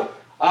about,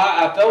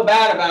 I felt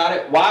bad about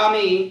it, why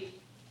me?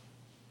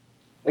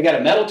 They got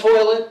a metal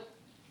toilet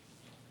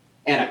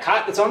and a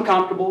cot that's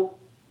uncomfortable,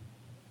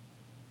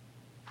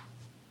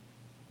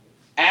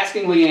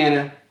 asking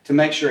Leanna to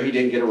make sure he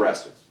didn't get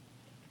arrested.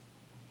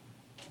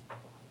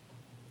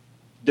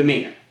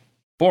 Demeanor.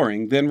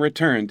 Boring then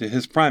returned to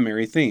his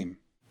primary theme.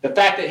 The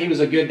fact that he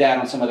was a good dad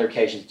on some other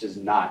occasions does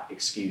not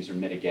excuse or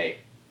mitigate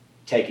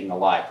taking a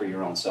life for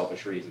your own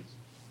selfish reasons.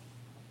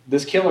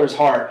 This killer's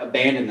heart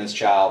abandoned this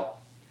child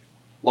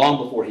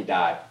long before he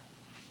died.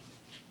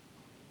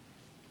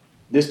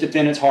 This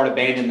defendant's heart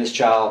abandoned this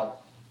child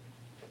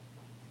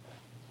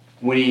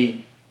when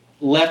he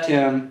left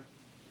him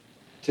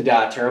to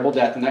die a terrible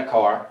death in that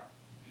car,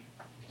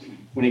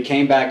 when he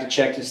came back to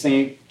check the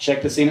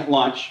scene at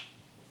lunch,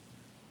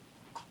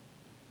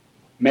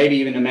 maybe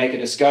even to make a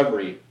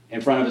discovery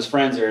in front of his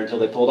friends there until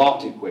they pulled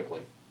off too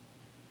quickly.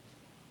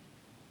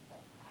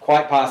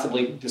 Quite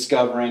possibly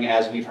discovering,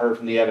 as we've heard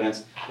from the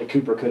evidence, that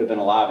Cooper could have been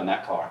alive in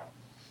that car.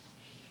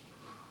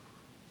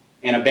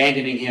 and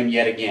abandoning him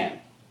yet again,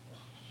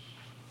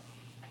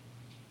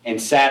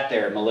 and sat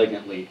there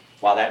malignantly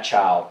while that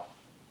child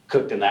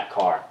cooked in that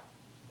car.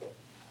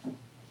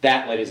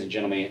 That, ladies and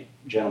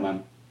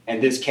gentlemen,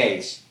 in this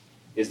case,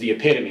 is the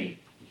epitome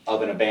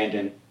of an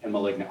abandoned and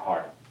malignant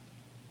heart.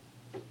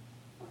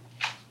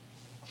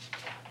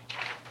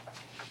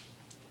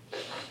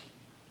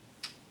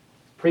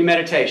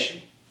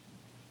 Premeditation.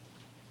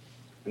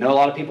 I know a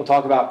lot of people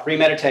talk about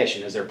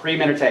premeditation. Is there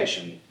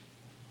premeditation?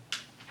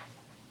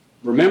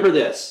 Remember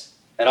this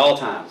at all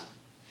times.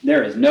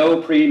 There is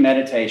no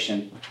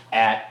premeditation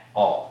at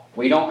all.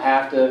 We don't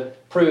have to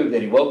prove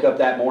that he woke up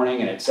that morning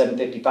and at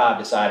 7:55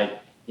 decided,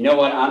 you know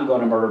what, I'm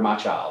going to murder my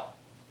child.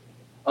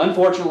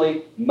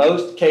 Unfortunately,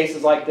 most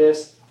cases like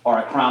this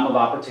are a crime of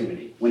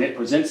opportunity. When it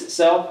presents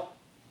itself,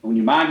 when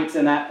your mind gets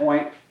in that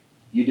point,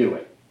 you do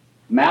it.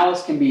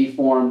 Malice can be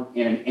formed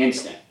in an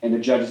instant, and the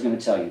judge is going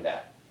to tell you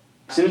that.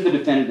 As soon as the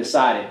defendant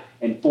decided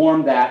and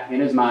formed that in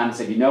his mind and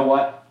said, you know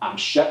what, I'm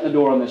shutting the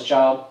door on this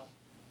child,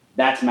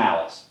 that's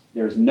malice.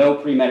 There's no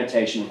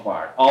premeditation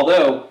required.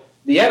 Although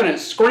the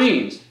evidence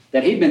screams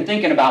that he'd been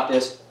thinking about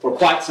this for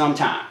quite some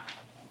time.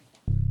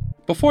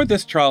 Before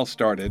this trial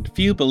started,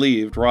 few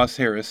believed Ross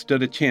Harris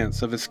stood a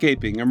chance of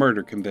escaping a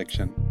murder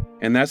conviction.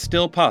 And that's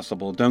still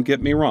possible, don't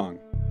get me wrong.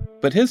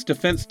 But his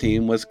defense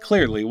team was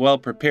clearly well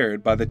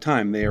prepared by the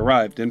time they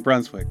arrived in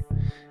Brunswick.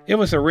 It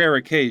was a rare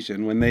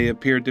occasion when they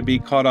appeared to be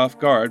caught off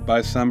guard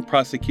by some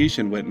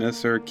prosecution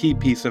witness or key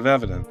piece of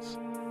evidence.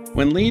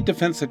 When lead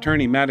defense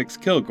attorney Maddox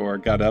Kilgore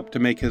got up to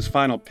make his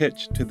final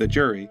pitch to the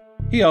jury,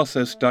 he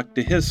also stuck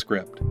to his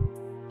script.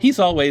 He's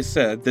always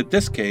said that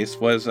this case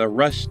was a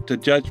rush to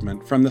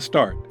judgment from the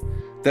start,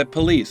 that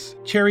police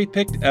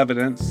cherry-picked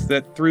evidence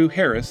that threw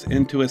Harris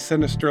into a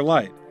sinister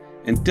light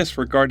and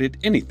disregarded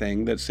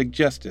anything that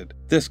suggested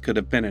this could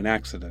have been an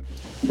accident.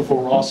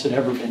 Before Ross had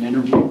ever been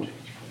interviewed,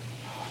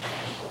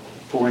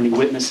 before any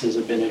witnesses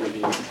had been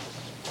interviewed,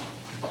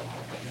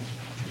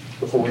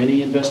 before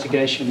any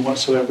investigation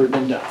whatsoever had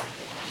been done,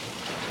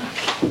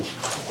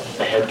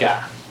 the head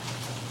guy,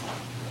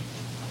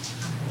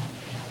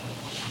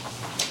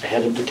 the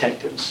head of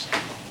detectives,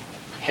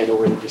 had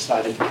already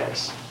decided the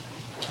case.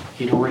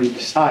 He'd already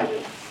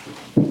decided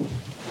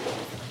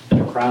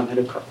that a crime had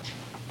occurred.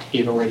 He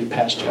had already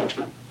passed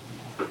judgment.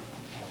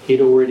 He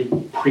had already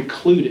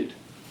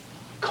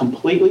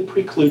completely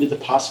precluded the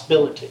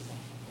possibility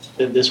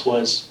that this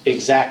was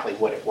exactly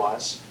what it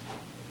was,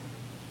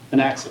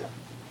 an accident.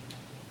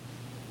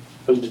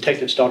 It was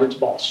Detective Stoddard's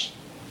boss,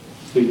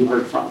 who you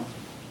heard from.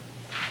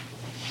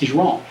 He's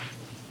wrong.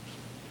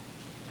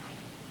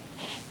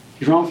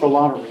 He's wrong for a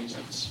lot of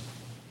reasons.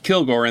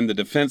 Kilgore and the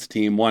defense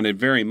team wanted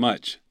very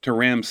much to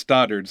ram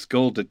Stoddard's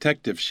gold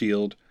detective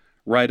shield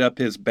right up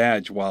his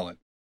badge wallet.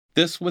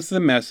 This was the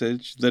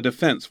message the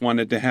defense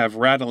wanted to have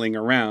rattling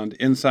around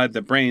inside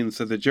the brains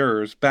of the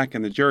jurors back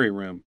in the jury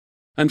room.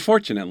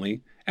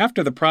 Unfortunately,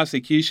 after the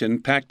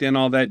prosecution packed in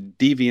all that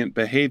deviant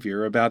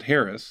behavior about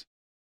Harris,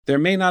 there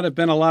may not have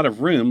been a lot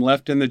of room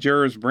left in the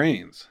jurors'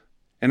 brains.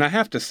 And I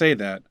have to say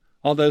that,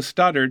 although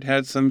Stoddard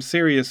had some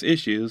serious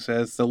issues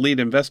as the lead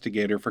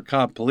investigator for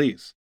Cobb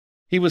Police,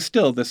 he was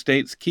still the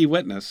state's key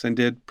witness and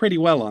did pretty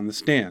well on the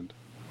stand.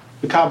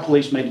 The Cobb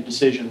Police made a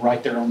decision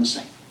right there on the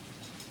scene.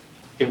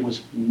 It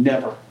was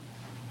never,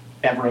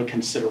 ever a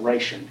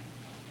consideration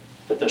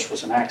that this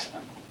was an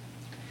accident.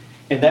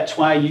 And that's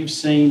why you've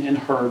seen and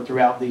heard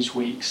throughout these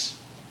weeks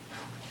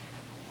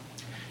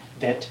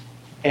that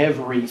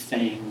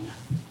everything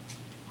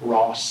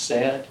Ross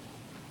said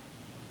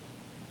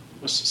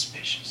was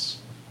suspicious.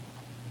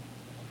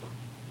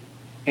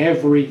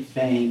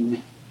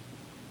 Everything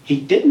he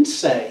didn't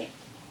say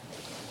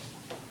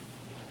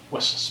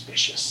was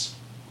suspicious.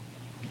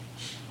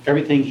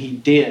 Everything he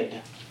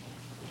did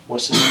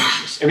was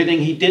suspicious.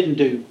 Everything he didn't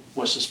do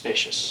was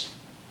suspicious.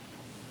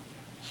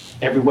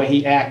 Every way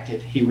he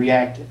acted, he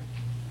reacted.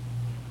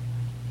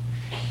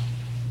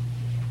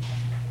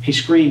 He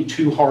screamed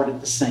too hard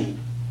at the scene.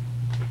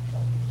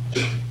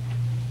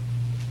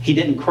 He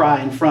didn't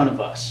cry in front of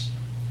us.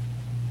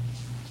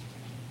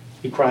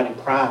 He cried in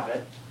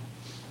private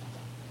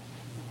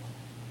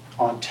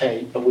on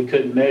tape, but we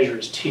couldn't measure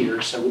his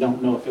tears, so we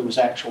don't know if it was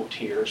actual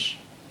tears.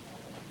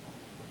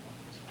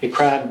 He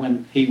cried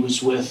when he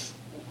was with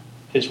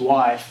his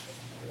wife.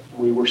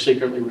 We were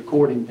secretly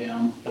recording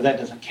them, but that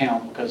doesn't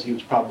count because he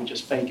was probably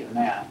just faking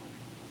that.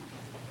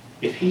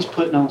 If he's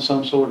putting on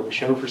some sort of a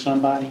show for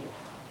somebody,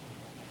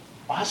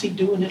 why is he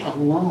doing it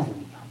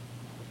alone?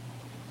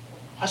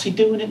 Why is he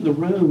doing it in the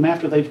room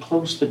after they've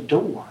closed the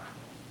door?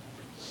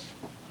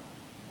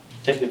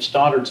 Detective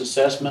Stoddard's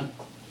assessment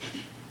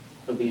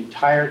of the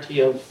entirety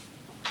of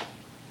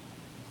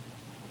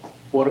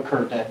what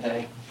occurred that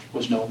day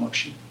was no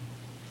emotion.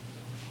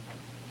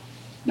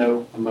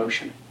 No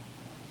emotion.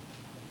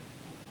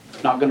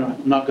 Not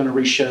gonna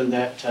re-show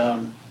that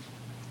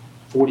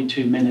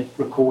 42-minute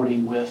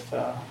recording with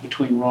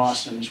between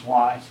Ross and his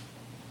wife.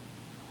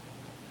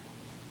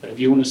 But if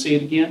you want to see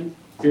it again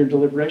here in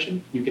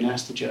deliberation, you can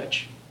ask the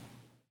judge.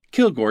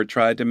 Kilgore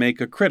tried to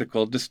make a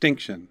critical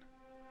distinction.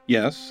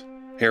 Yes,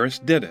 Harris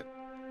did it.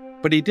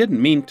 But he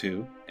didn't mean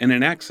to, and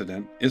an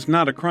accident is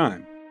not a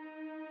crime.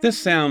 This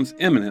sounds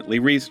eminently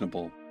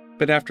reasonable,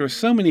 but after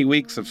so many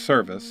weeks of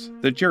service,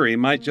 the jury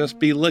might just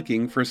be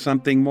looking for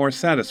something more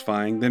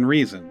satisfying than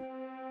reason.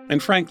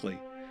 And frankly,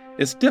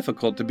 it's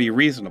difficult to be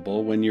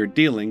reasonable when you're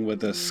dealing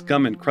with a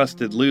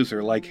scum-encrusted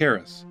loser like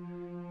Harris,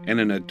 and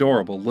an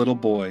adorable little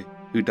boy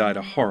who died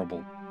a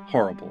horrible,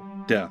 horrible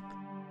death.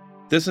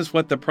 This is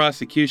what the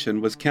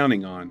prosecution was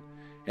counting on,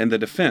 and the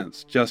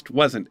defense just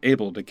wasn't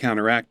able to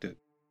counteract it.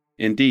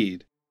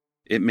 Indeed,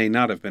 it may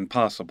not have been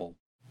possible.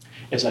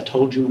 As I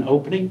told you in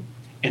opening,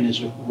 and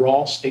as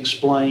Ross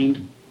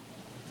explained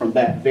from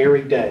that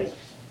very day,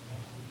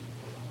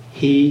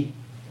 he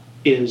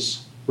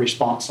is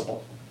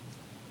responsible.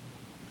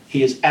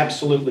 He is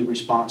absolutely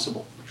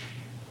responsible.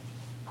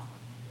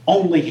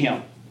 Only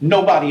him,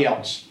 nobody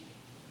else.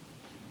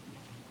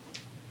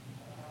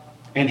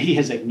 And he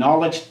has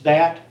acknowledged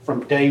that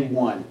from day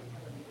one.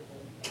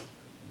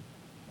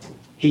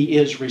 He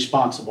is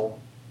responsible.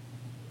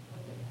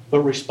 But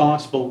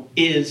responsible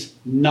is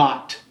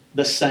not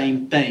the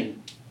same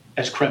thing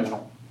as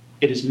criminal.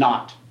 It is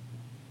not.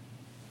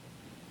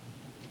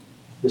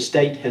 The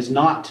state has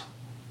not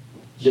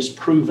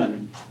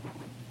disproven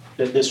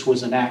that this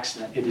was an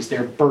accident. It is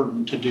their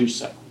burden to do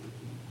so.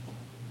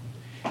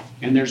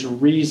 And there's a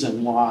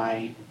reason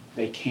why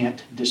they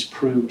can't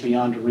disprove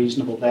beyond a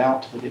reasonable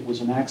doubt that it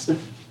was an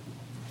accident,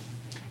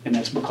 and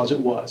that's because it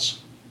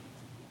was.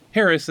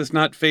 Harris is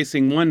not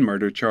facing one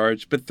murder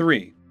charge, but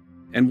 3.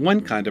 And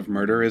one kind of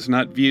murder is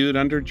not viewed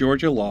under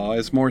Georgia law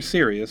as more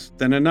serious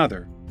than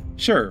another.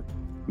 Sure,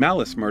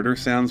 malice murder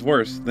sounds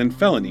worse than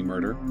felony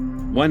murder.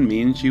 One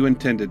means you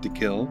intended to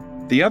kill.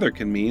 The other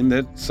can mean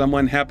that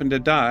someone happened to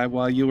die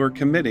while you were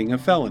committing a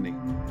felony.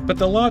 But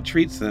the law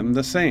treats them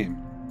the same.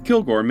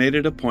 Kilgore made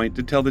it a point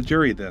to tell the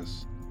jury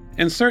this.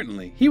 And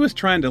certainly, he was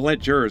trying to let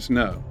jurors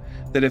know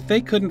that if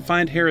they couldn't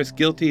find Harris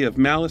guilty of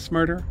malice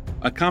murder,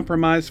 a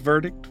compromised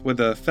verdict with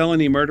a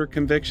felony murder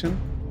conviction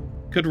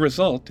could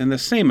result in the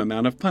same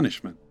amount of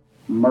punishment.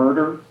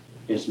 Murder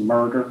is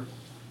murder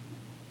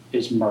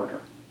is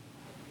murder.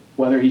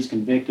 Whether he's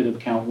convicted of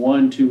count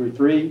 1, 2, or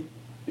 3,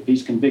 if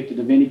he's convicted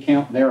of any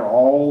count, they're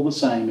all the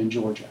same in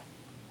Georgia.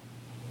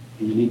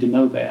 And you need to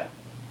know that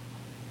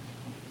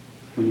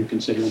when you're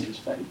considering his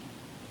fate.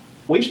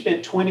 We've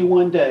spent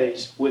 21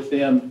 days with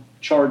them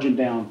charging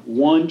down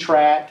one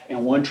track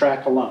and one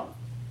track alone.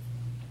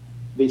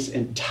 This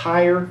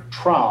entire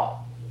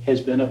trial has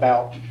been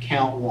about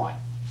count 1.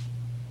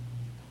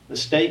 The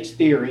state's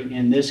theory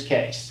in this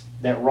case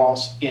that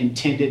Ross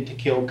intended to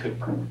kill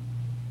Cooper.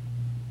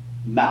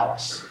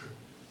 Malice.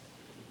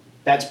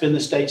 That's been the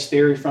state's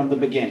theory from the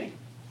beginning.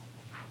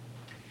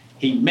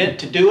 He meant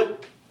to do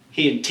it.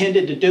 He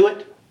intended to do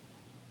it.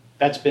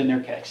 That's been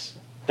their case.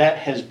 That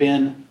has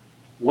been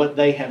what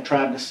they have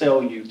tried to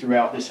sell you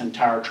throughout this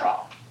entire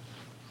trial.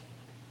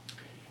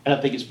 And I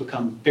think it's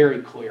become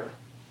very clear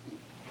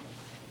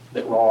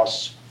that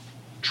Ross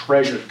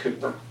treasured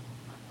Cooper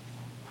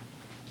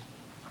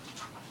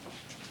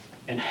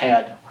and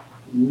had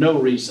no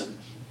reason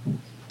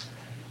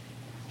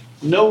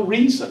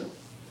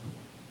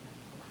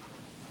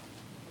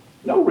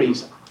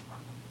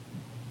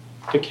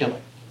to kill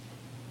him.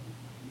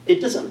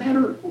 It doesn't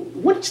matter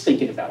what he's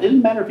thinking about. It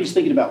doesn't matter if he's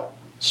thinking about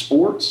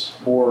sports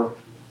or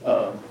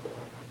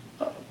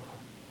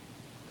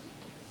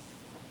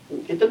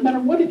it doesn't matter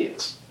what it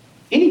is.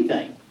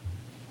 Anything.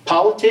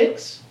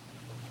 Politics,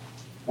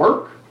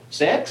 work,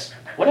 sex,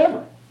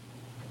 whatever.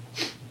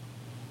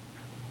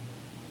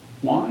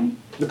 Why?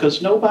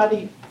 Because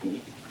you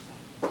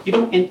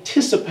don't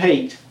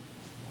anticipate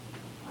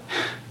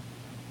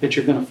that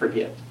you're going to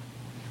forget.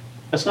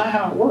 That's not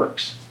how it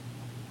works.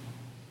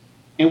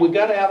 And we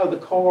got out of the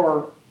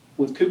car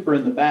with Cooper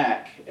in the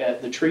back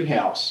at the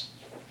treehouse.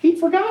 He'd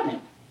forgotten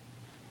him.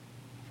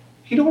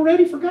 He'd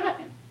already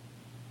forgotten him.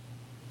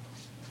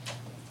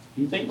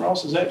 You think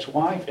Ross's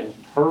ex-wife and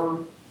her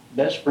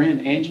best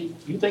friend, Angie,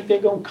 you think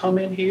they're going to come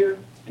in here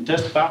and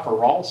testify for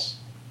Ross?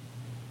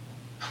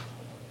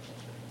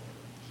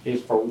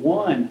 If for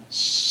 1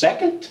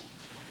 second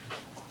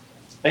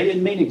they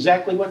didn't mean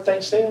exactly what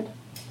they said,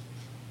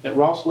 that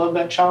Ross loved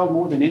that child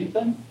more than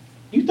anything,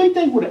 you think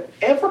they would have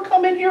ever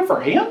come in here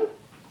for him?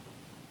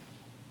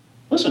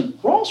 Listen,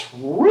 Ross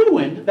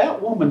ruined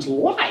that woman's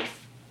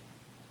life.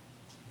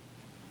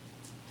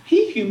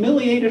 He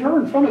humiliated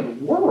her in front of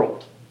the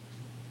world.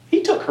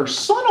 He took her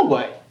son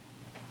away.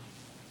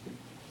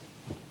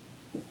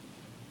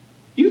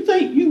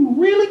 You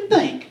really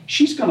think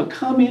she's going to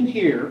come in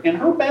here and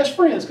her best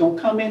friend's going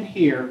to come in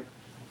here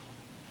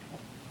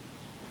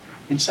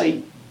and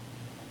say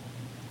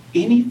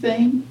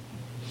anything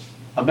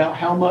about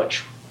how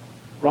much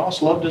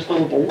Ross loved his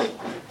little boy?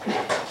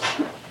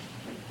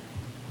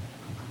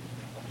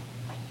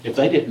 If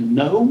they didn't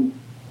know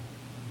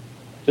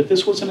that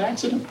this was an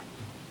accident?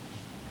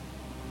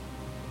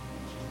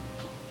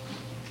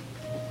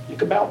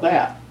 Think about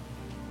that.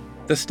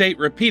 The state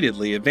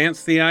repeatedly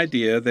advanced the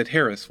idea that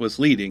Harris was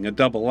leading a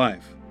double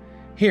life.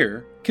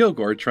 Here,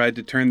 Kilgore tried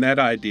to turn that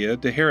idea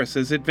to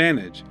Harris's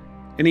advantage,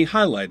 and he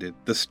highlighted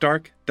the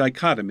stark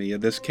dichotomy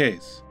of this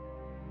case.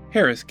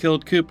 Harris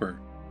killed Cooper,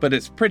 but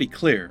it's pretty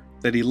clear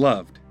that he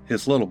loved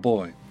his little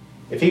boy.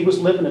 If he was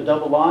living a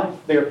double life,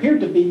 there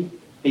appeared to be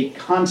a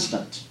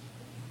constant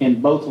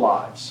in both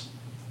lives,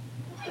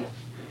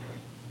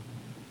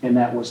 and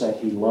that was that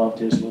he loved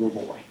his little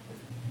boy.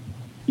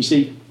 You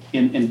see,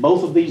 in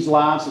both of these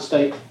lives, the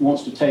state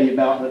wants to tell you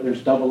about that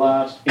there's double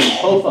lives. In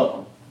both of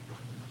them,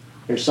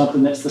 there's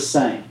something that's the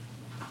same,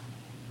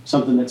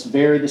 something that's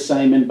very the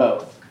same in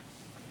both,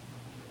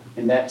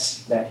 and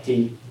that's that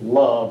he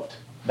loved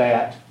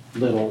that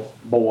little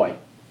boy.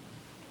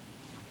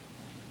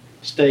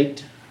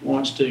 State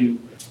wants to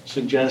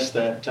suggest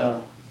that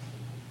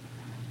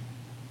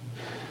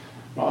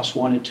Ross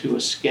wanted to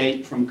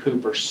escape from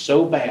Cooper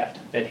so bad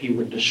that he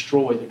would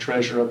destroy the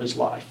treasure of his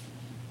life.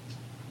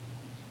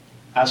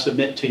 I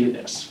submit to you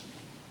this.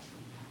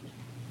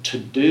 To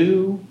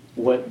do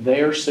what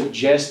they're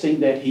suggesting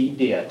that he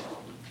did,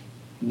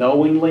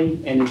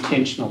 knowingly and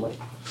intentionally,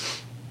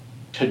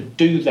 to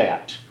do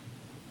that,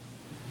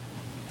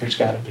 there's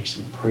got to be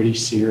some pretty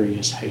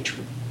serious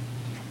hatred.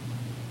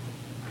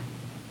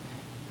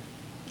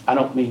 I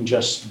don't mean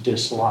just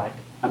dislike.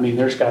 I mean,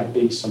 there's got to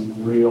be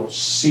some real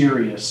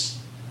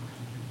serious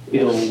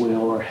ill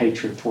will or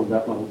hatred toward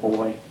that little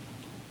boy.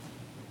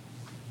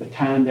 The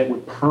kind that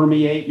would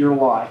permeate your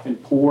life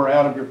and pour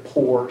out of your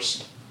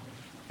pores,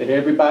 that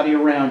everybody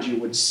around you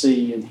would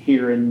see and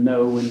hear and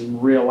know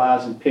and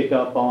realize and pick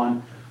up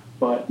on,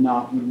 but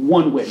not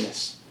one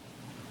witness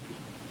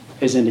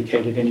has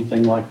indicated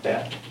anything like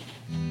that.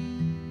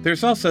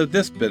 There's also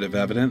this bit of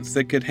evidence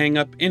that could hang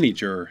up any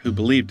juror who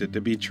believed it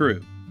to be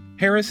true.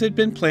 Harris had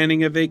been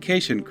planning a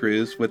vacation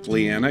cruise with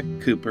Leanna,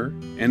 Cooper,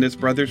 and his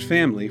brother's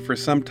family for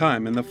some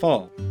time in the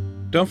fall.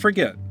 Don't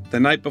forget,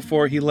 the night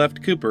before he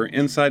left Cooper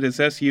inside his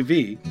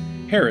SUV,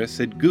 Harris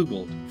had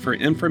Googled for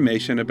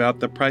information about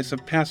the price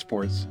of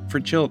passports for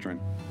children.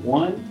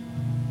 One,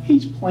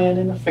 he's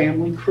planning a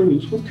family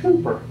cruise with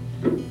Cooper.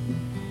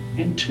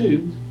 And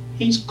two,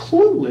 he's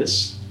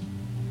clueless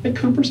that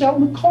Cooper's out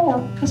in the car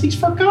because he's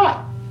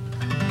forgot.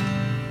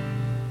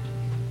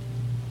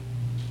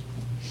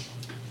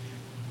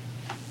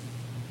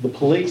 The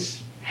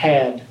police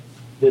had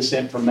this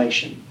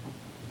information.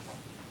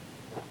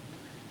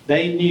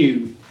 They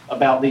knew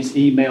about these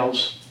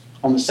emails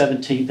on the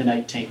 17th and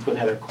 18th with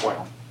Heather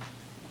Coyle,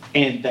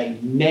 and they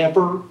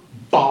never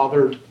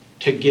bothered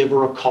to give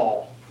her a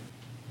call.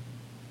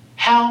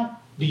 How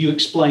do you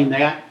explain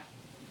that?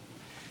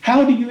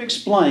 How do you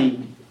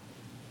explain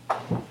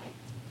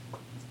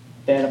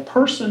that a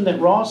person that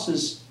Ross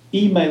is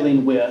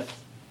emailing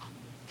with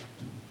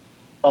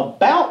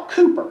about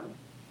Cooper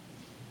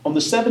on the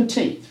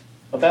 17th,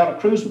 about a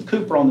cruise with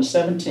Cooper on the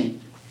 17th,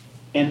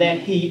 and that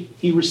he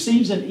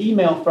receives an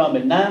email from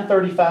at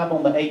 9:35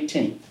 on the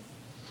 18th.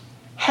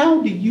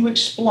 How do you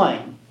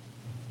explain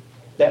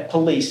that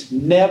police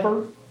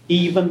never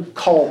even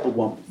called the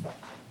woman?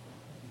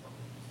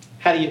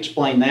 How do you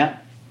explain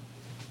that?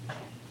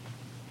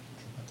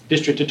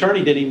 District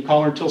Attorney didn't even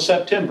call her until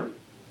September,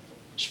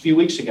 just a few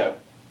weeks ago.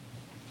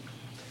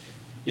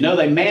 You know,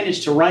 they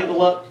managed to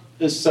wrangle up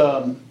this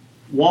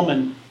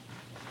woman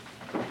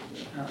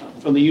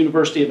from the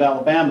University of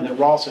Alabama that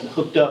Ross had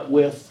hooked up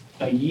with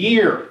a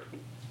year,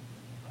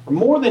 or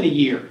more than a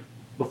year,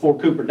 before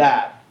Cooper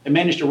died. They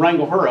managed to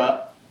wrangle her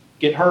up,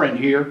 get her in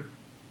here,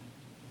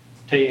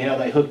 tell you how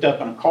they hooked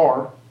up in a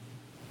car,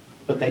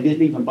 but they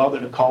didn't even bother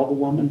to call the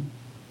woman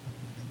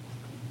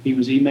he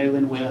was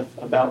emailing with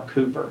about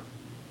Cooper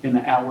in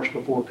the hours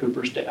before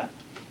Cooper's death.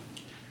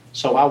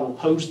 So I will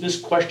pose this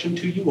question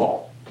to you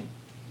all.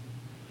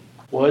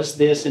 Was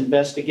this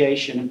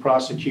investigation and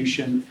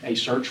prosecution a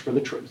search for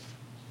the truth?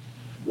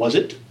 Was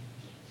it?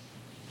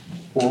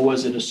 Or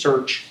was it a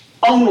search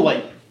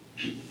only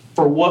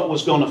for what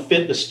was going to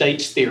fit the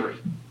state's theory?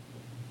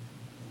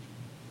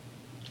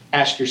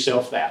 Ask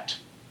yourself that.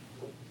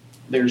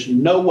 There's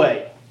no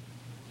way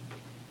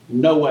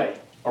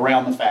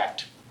around the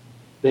fact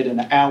that in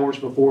the hours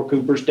before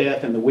Cooper's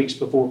death and the weeks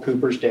before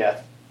Cooper's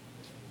death,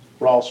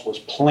 Ross was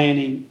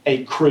planning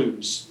a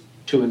cruise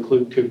to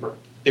include Cooper.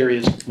 There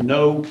is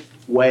no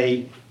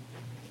way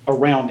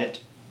around it.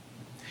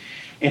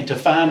 And to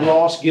find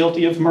Ross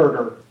guilty of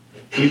murder,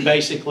 you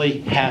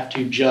basically have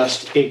to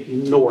just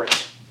ignore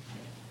it.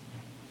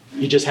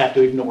 You just have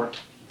to ignore it.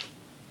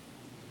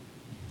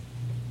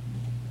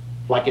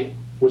 Like it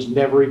was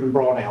never even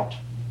brought out.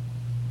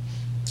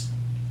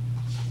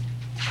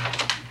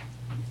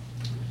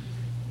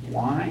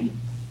 Why?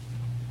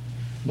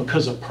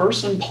 Because a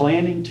person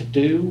planning to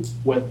do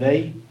what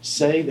they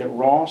say that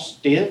Ross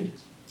did,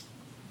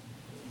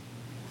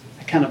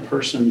 that kind of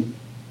person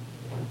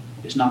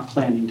is not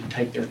planning to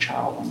take their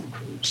child on the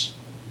cruise.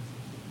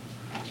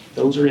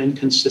 Those are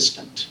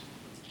inconsistent.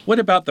 What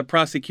about the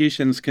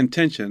prosecution's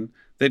contention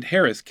that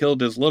Harris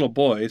killed his little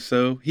boy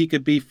so he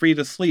could be free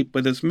to sleep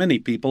with as many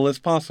people as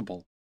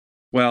possible?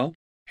 Well,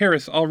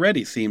 Harris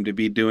already seemed to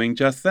be doing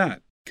just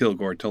that,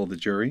 Kilgore told the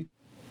jury.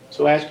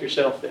 So ask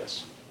yourself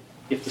this.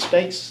 If the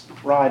state's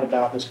right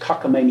about this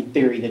cockamamie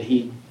theory that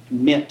he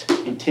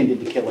intended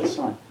to kill his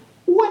son,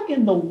 What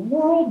in the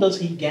world does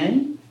he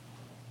gain?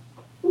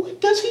 What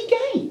does he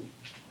gain?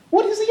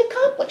 What has he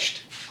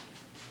accomplished?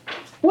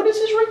 What is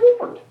his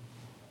reward?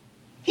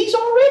 He's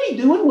already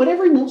doing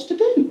whatever he wants to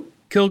do.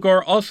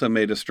 Kilgore also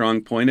made a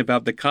strong point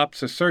about the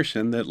cop's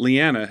assertion that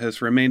Leanna has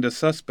remained a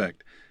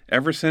suspect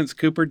ever since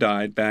Cooper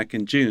died back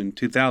in June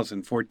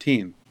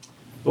 2014.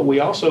 But we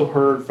also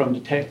heard from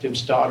Detective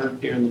Stoddard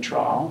during the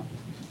trial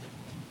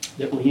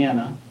that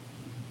Leanna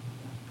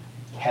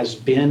has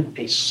been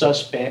a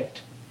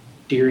suspect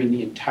during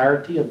the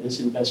entirety of this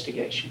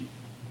investigation.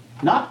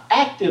 Not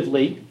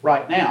actively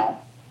right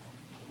now,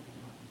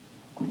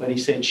 but he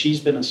said she's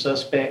been a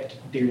suspect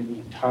during the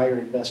entire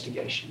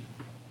investigation.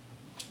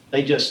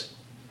 They just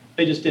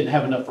didn't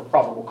have enough for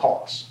probable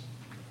cause.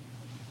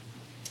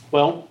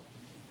 Well,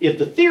 if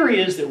the theory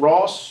is that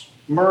Ross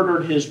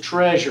murdered his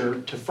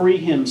treasure to free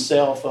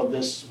himself of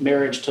this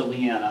marriage to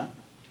Leanna,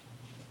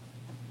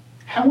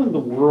 how in the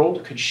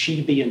world could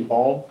she be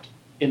involved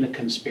in the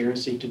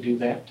conspiracy to do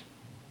that?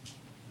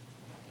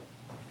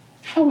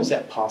 How is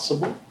that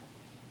possible?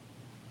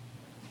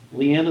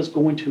 Leanna's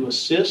going to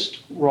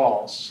assist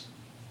Ross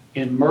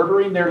in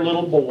murdering their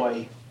little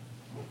boy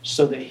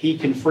so that he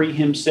can free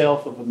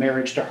himself of a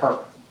marriage to her.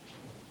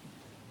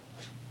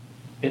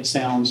 It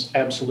sounds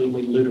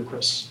absolutely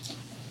ludicrous.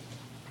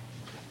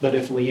 But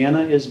if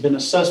Leanna has been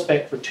a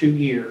suspect for 2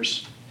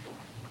 years,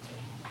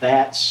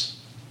 that's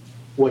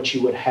what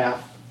you would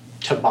have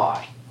to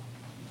buy.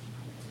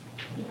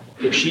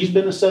 If she's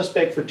been a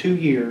suspect for 2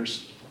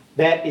 years,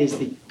 that is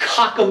the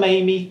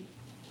cockamamie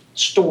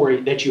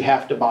story that you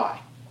have to buy.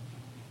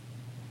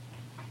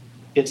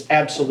 It's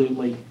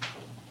absolutely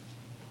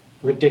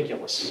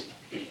ridiculous.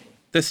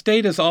 The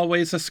state has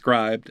always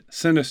ascribed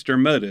sinister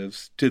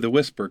motives to the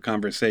whisper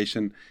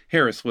conversation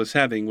Harris was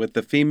having with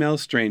the female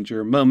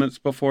stranger moments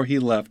before he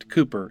left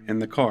Cooper in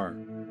the car.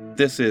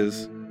 This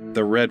is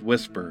the Red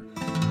Whisper,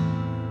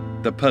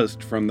 the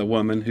post from the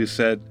woman who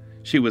said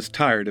she was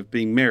tired of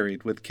being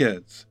married with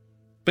kids.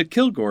 But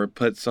Kilgore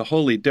puts a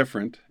wholly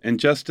different and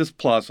just as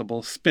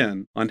plausible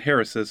spin on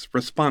Harris's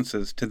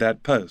responses to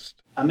that post.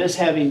 I miss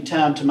having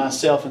time to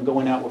myself and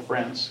going out with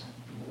friends.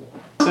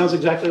 Sounds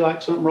exactly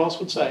like something Ross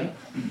would say.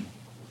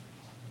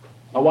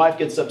 My wife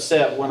gets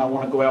upset when I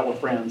want to go out with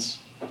friends.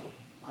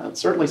 It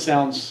certainly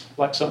sounds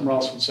like something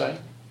Ross would say.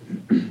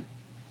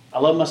 I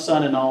love my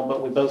son and all,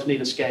 but we both need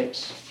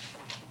escapes.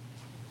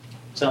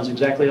 Sounds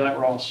exactly like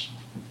Ross.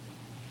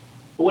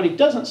 But what he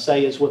doesn't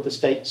say is what the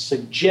state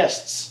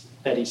suggests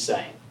that he's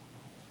saying.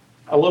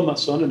 I love my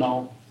son and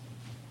all,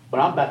 but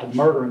I'm about to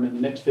murder him in the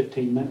next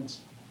 15 minutes.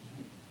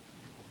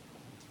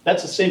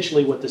 That's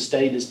essentially what the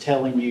state is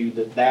telling you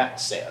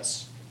that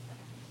says.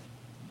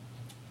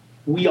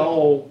 We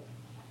all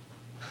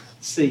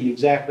see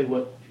exactly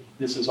what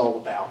this is all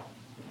about.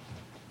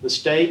 The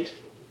state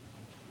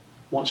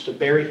wants to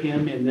bury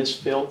him in this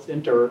filth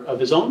and dirt of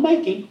his own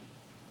making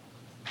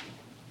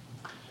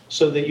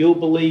so that you'll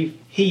believe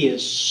he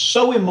is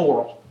so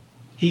immoral,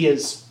 he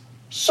is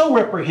so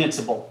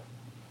reprehensible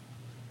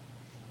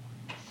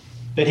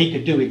that he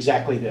could do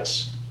exactly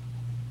this.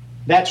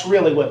 That's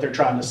really what they're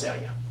trying to sell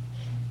you.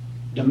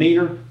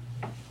 Demeanor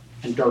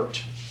and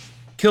dirt.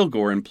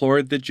 Kilgore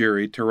implored the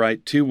jury to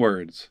write 2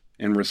 words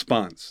in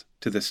response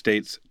to the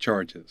state's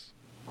charges.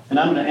 And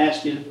I'm going to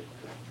ask you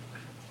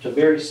to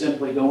very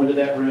simply go into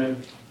that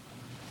room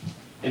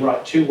and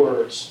write 2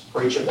 words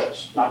for each of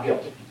those, not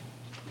guilty.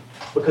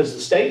 Because the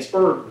state's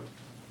burden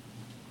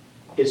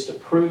is to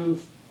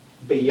prove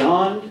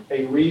beyond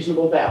a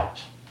reasonable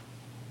doubt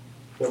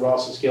that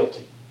Ross is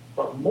guilty.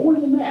 But more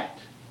than that,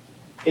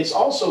 it's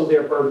also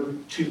their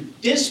burden to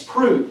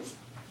disprove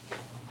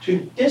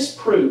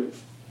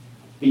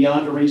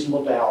beyond a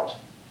reasonable doubt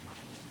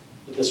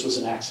that this was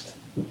an accident.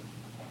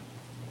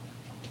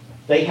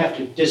 They have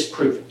to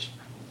disprove it,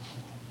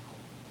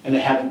 and they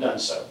haven't done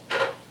so.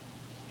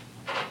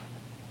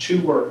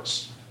 2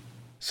 words.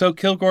 So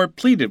Kilgore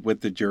pleaded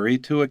with the jury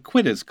to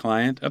acquit his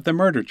client of the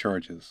murder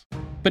charges.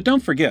 But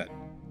don't forget,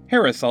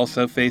 Harris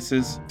also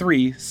faces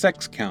 3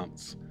 sex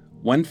counts,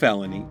 1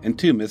 felony and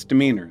 2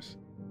 misdemeanors.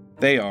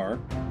 They are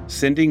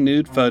sending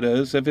nude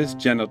photos of his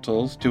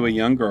genitals to a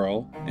young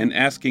girl and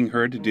asking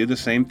her to do the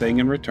same thing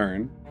in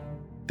return.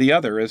 The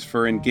other is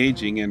for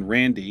engaging in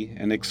randy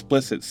and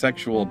explicit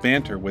sexual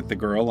banter with the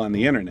girl on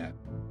the internet.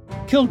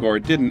 Kilgore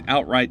didn't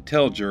outright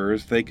tell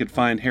jurors they could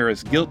find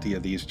Harris guilty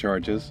of these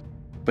charges,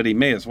 but he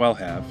may as well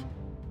have.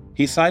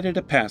 He cited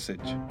a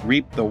passage,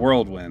 reap the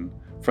whirlwind,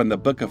 from the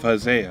book of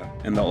Hosea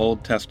in the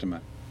Old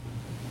Testament.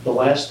 The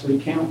last 3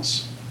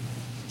 counts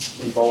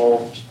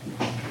involved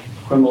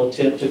criminal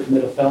attempt to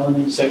commit a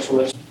felony,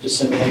 sexual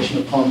dissemination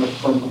of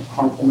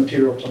harmful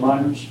material to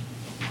minors.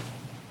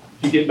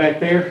 You get back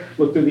there,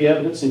 look through the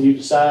evidence, and you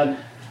decide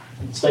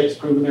the state's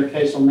proven their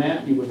case on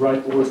that, you would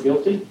write the word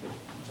guilty.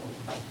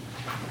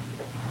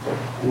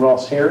 And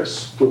Ross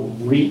Harris will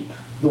reap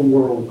the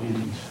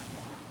whirlwind.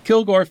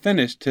 Kilgore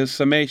finished his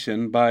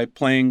summation by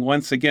playing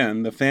once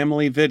again the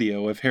family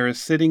video of Harris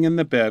sitting in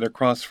the bed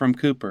across from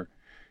Cooper.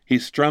 He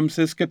strums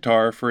his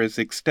guitar for his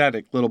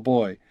ecstatic little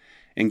boy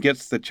and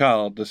gets the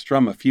child to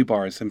strum a few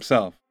bars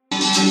himself.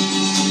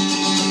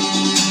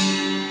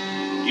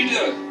 You do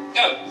it.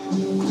 Go.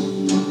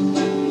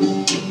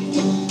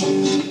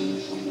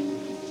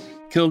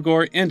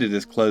 Kilgore ended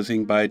his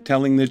closing by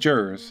telling the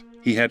jurors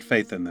he had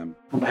faith in them.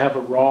 On behalf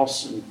of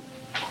Ross and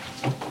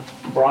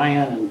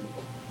Brian and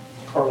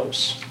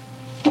Carlos,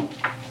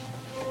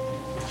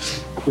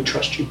 we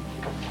trust you.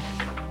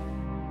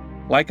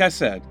 Like I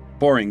said,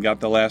 Boring got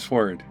the last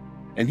word,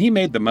 and he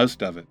made the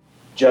most of it.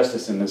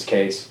 Justice in this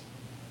case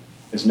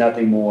is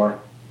nothing more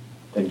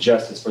than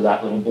justice for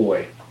that little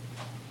boy.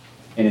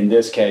 And in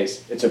this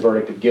case, it's a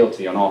verdict of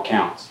guilty on all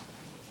counts.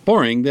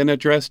 Boring then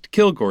addressed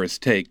Kilgore's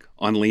take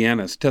on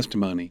Leanna's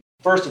testimony.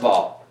 First of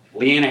all,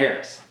 Leanna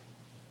Harris.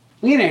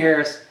 Leanna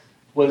Harris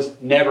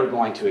was never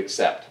going to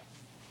accept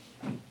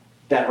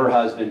that her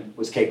husband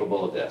was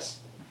capable of this.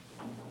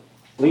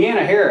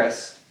 Leanna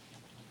Harris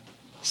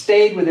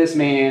stayed with this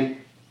man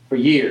for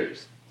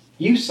years.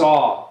 You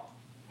saw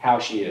how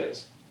she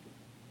is.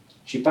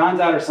 She finds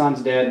out her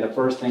son's dead, and the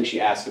first thing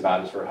she asks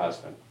about is her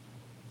husband.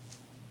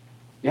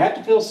 You have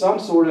to feel some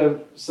sort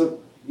of,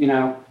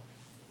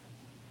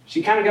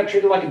 she kind of got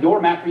treated like a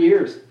doormat for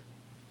years.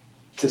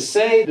 To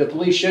say the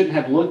police shouldn't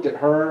have looked at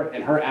her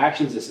and her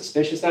actions as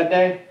suspicious that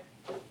day,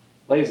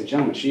 ladies and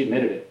gentlemen, she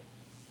admitted it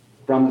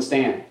from the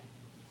stand.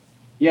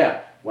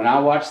 Yeah, when I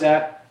watched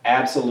that,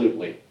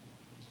 absolutely.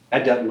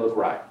 That doesn't look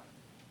right.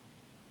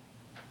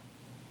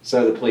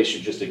 So the police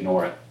should just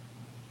ignore it.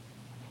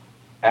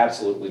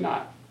 Absolutely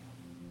not.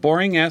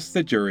 Boring asked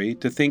the jury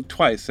to think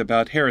twice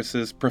about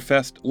Harris's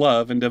professed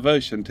love and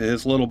devotion to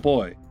his little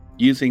boy,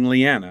 using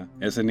Leanna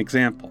as an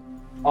example.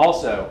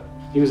 Also,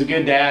 he was a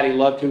good dad. He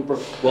loved Cooper.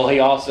 Well, he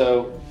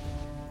also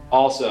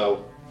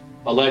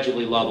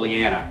allegedly loved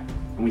Leanna.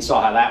 And we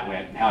saw how that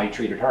went and how he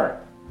treated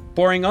her.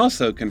 Boring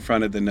also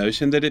confronted the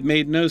notion that it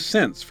made no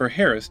sense for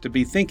Harris to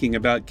be thinking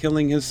about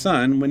killing his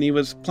son when he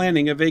was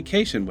planning a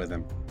vacation with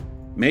him.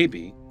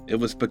 Maybe it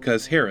was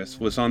because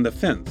Harris was on the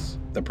fence,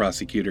 the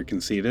prosecutor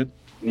conceded.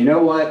 You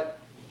know what?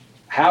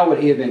 How would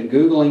he have been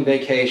Googling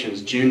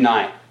vacations June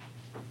 9th?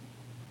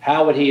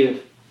 How would he have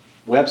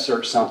web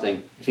searched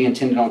something if he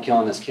intended on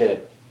killing this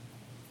kid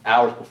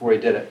hours before he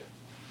did it?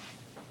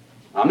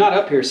 I'm not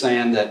up here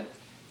saying that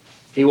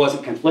he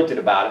wasn't conflicted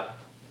about it.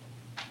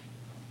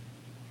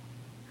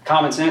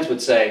 Common sense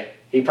would say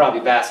he probably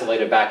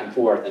vacillated back and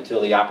forth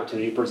until the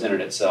opportunity presented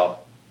itself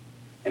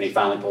and he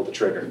finally pulled the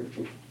trigger.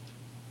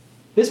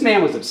 This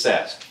man was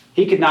obsessed.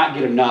 He could not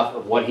get enough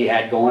of what he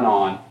had going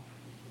on,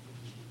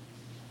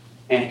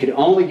 and he could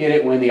only get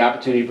it when the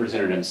opportunity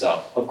presented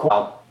himself. Of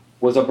course,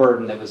 was a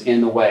burden that was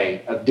in the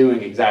way of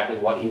doing exactly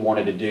what he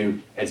wanted to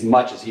do as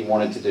much as he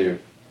wanted to do.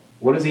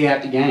 What does he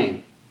have to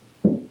gain?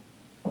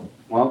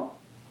 Well,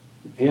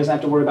 he doesn't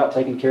have to worry about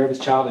taking care of his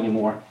child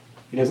anymore.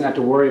 He doesn't have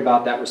to worry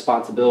about that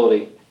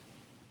responsibility.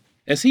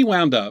 As he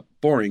wound up,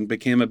 Boring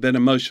became a bit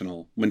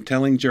emotional when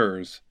telling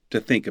jurors to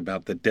think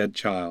about the dead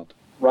child.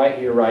 Right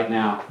here, right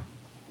now,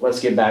 let's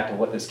get back to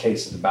what this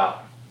case is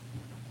about.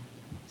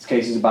 This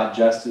case is about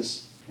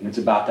justice, and it's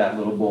about that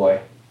little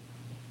boy,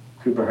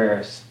 Cooper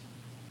Harris.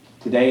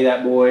 Today,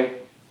 that boy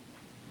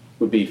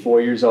would be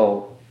 4 years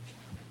old,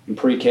 in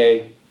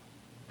pre-K,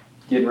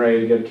 getting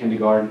ready to go to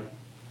kindergarten,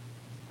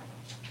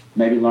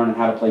 maybe learning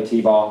how to play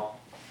t-ball.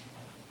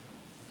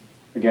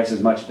 I guess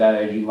as much at that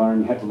age you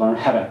have to learn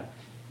how to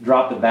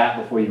drop the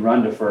bat before you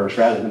run to first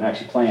rather than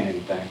actually playing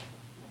anything.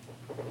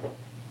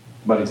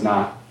 But he's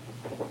not.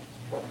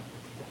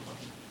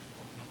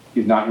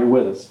 He's not here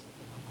with us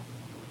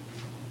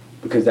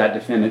because that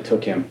defendant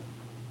took him.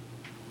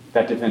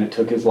 That defendant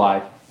took his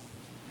life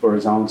for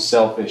his own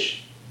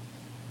selfish,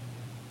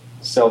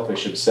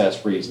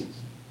 obsessed reasons.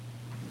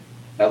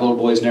 That little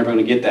boy's never going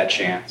to get that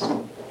chance.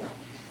 And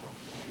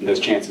those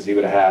chances he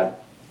would have had.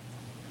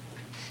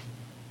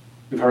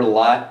 We've heard a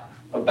lot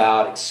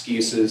about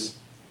excuses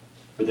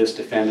for this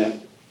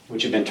defendant,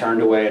 which have been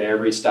turned away at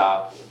every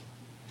stop.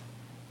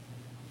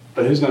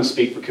 But who's going to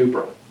speak for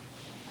Cooper?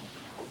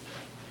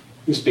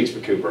 Who speaks for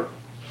Cooper?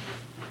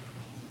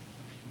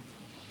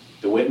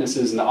 The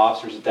witnesses and the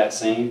officers at that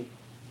scene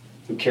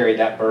who carried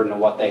that burden of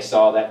what they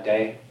saw that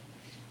day,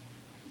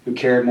 who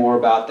cared more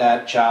about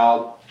that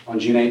child on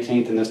June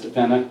 18th than this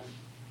defendant.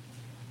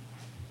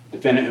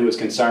 Defendant who was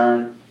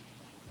concerned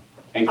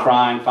and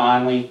crying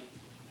finally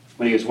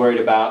when he was worried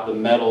about the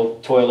metal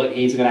toilet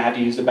he's going to have to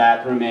use the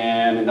bathroom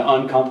in and the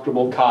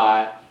uncomfortable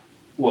cot.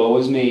 Woe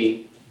is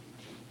me.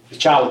 The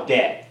child is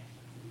dead.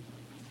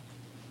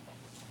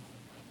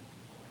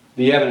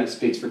 The evidence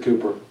speaks for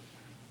Cooper.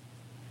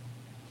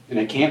 And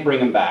it can't bring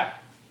him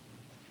back.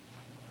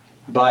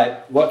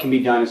 But what can be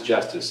done is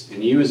justice.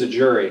 And you as a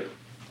jury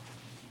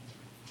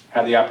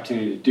have the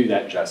opportunity to do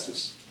that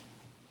justice.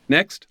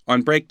 Next,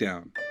 on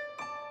Breakdown.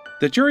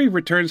 The jury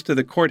returns to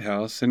the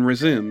courthouse and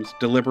resumes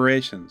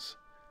deliberations.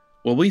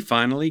 Will we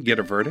finally get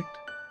a verdict?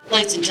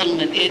 Ladies and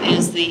gentlemen, it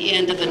is the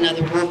end of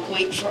another work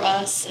week for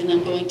us, and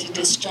I'm going to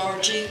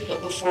discharge you.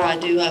 But before I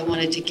do, I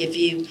wanted to give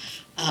you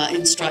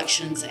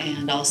instructions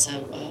and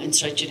also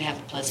instruct you to have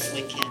a pleasant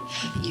weekend.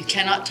 You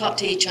cannot talk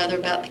to each other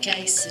about the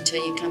case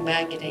until you come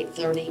back at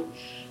 8:30.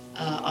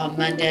 on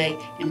Monday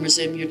and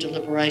resume your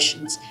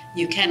deliberations.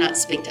 You cannot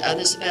speak to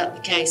others about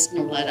the case,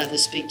 nor let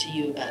others speak to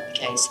you about the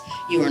case.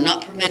 You are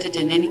not permitted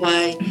in any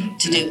way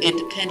to do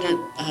independent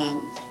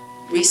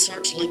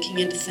research looking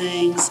into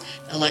things,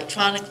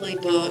 electronically,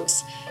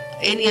 books,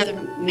 any other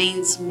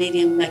means,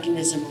 medium,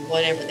 mechanism, or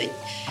whatever.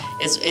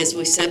 As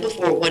we said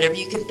before, whatever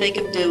you can think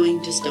of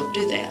doing, just don't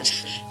do that.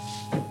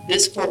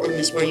 This courtroom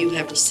is where you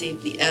have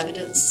received the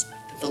evidence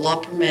that the law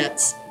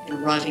permits in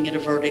arriving at a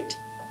verdict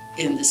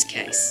in this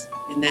case.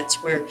 And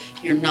that's where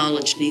your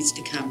knowledge needs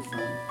to come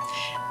from.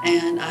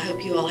 And I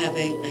hope you all have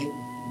a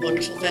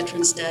wonderful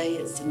Veterans Day.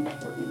 It's an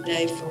important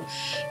day for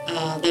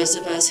those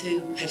of us who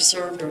have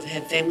served or have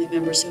had family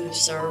members who have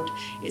served.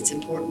 It's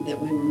important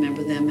that we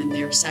remember them and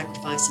their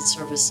sacrifice and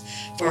service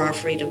for our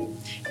freedom.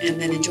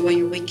 And then enjoy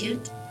your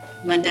weekend.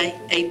 Monday,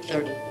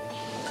 8:30.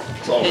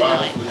 It's all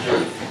right.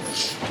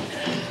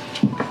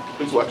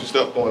 Please watch your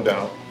step going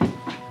down.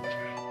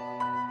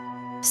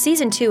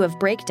 Season 2 of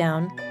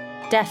Breakdown,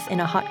 Death in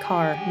a Hot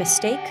Car,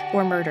 Mistake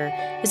or Murder,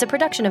 is a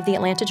production of the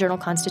Atlanta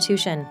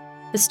Journal-Constitution.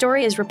 The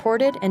story is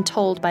reported and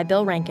told by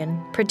Bill Rankin,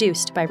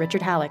 produced by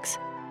Richard Hallex.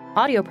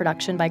 Audio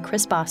production by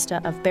Chris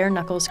Basta of Bare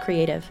Knuckles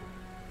Creative.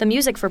 The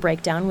music for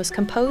Breakdown was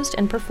composed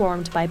and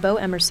performed by Bo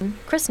Emerson,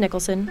 Chris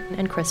Nicholson,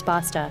 and Chris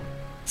Basta.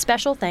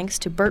 Special thanks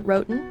to Burt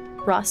Roten,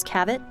 Ross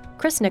Cavett,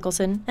 Chris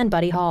Nicholson, and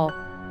Buddy Hall.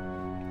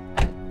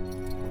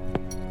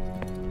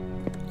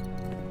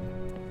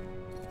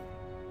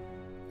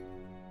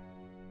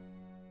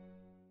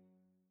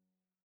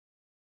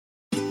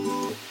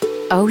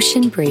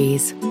 Ocean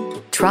breeze,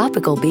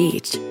 tropical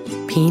beach,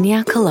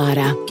 pina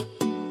colada.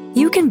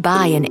 You can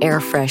buy an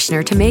air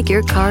freshener to make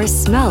your car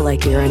smell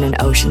like you're in an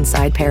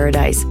oceanside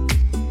paradise.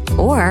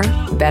 Or,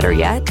 better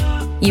yet,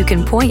 you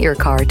can point your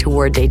car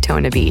toward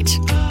Daytona Beach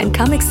and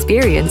come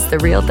experience the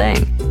real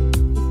thing.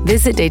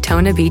 Visit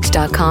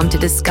DaytonaBeach.com to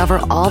discover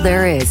all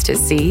there is to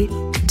see,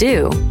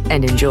 do,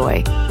 and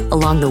enjoy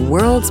along the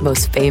world's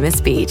most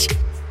famous beach,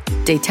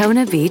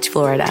 Daytona Beach,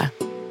 Florida.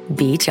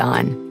 Beach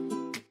on.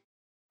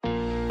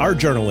 Our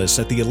journalists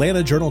at the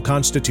Atlanta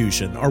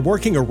Journal-Constitution are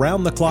working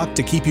around the clock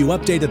to keep you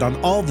updated on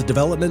all the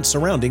developments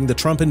surrounding the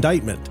Trump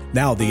indictment.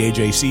 Now the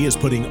AJC is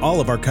putting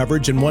all of our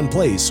coverage in one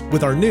place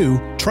with our new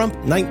Trump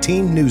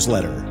 19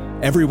 newsletter.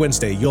 Every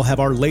Wednesday, you'll have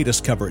our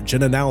latest coverage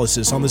and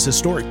analysis on this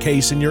historic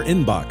case in your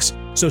inbox.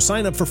 So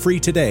sign up for free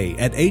today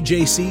at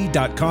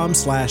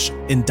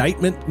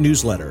ajc.com/indictment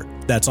newsletter.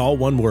 That's all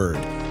one word.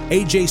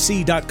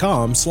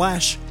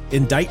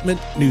 ajc.com/indictment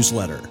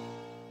newsletter.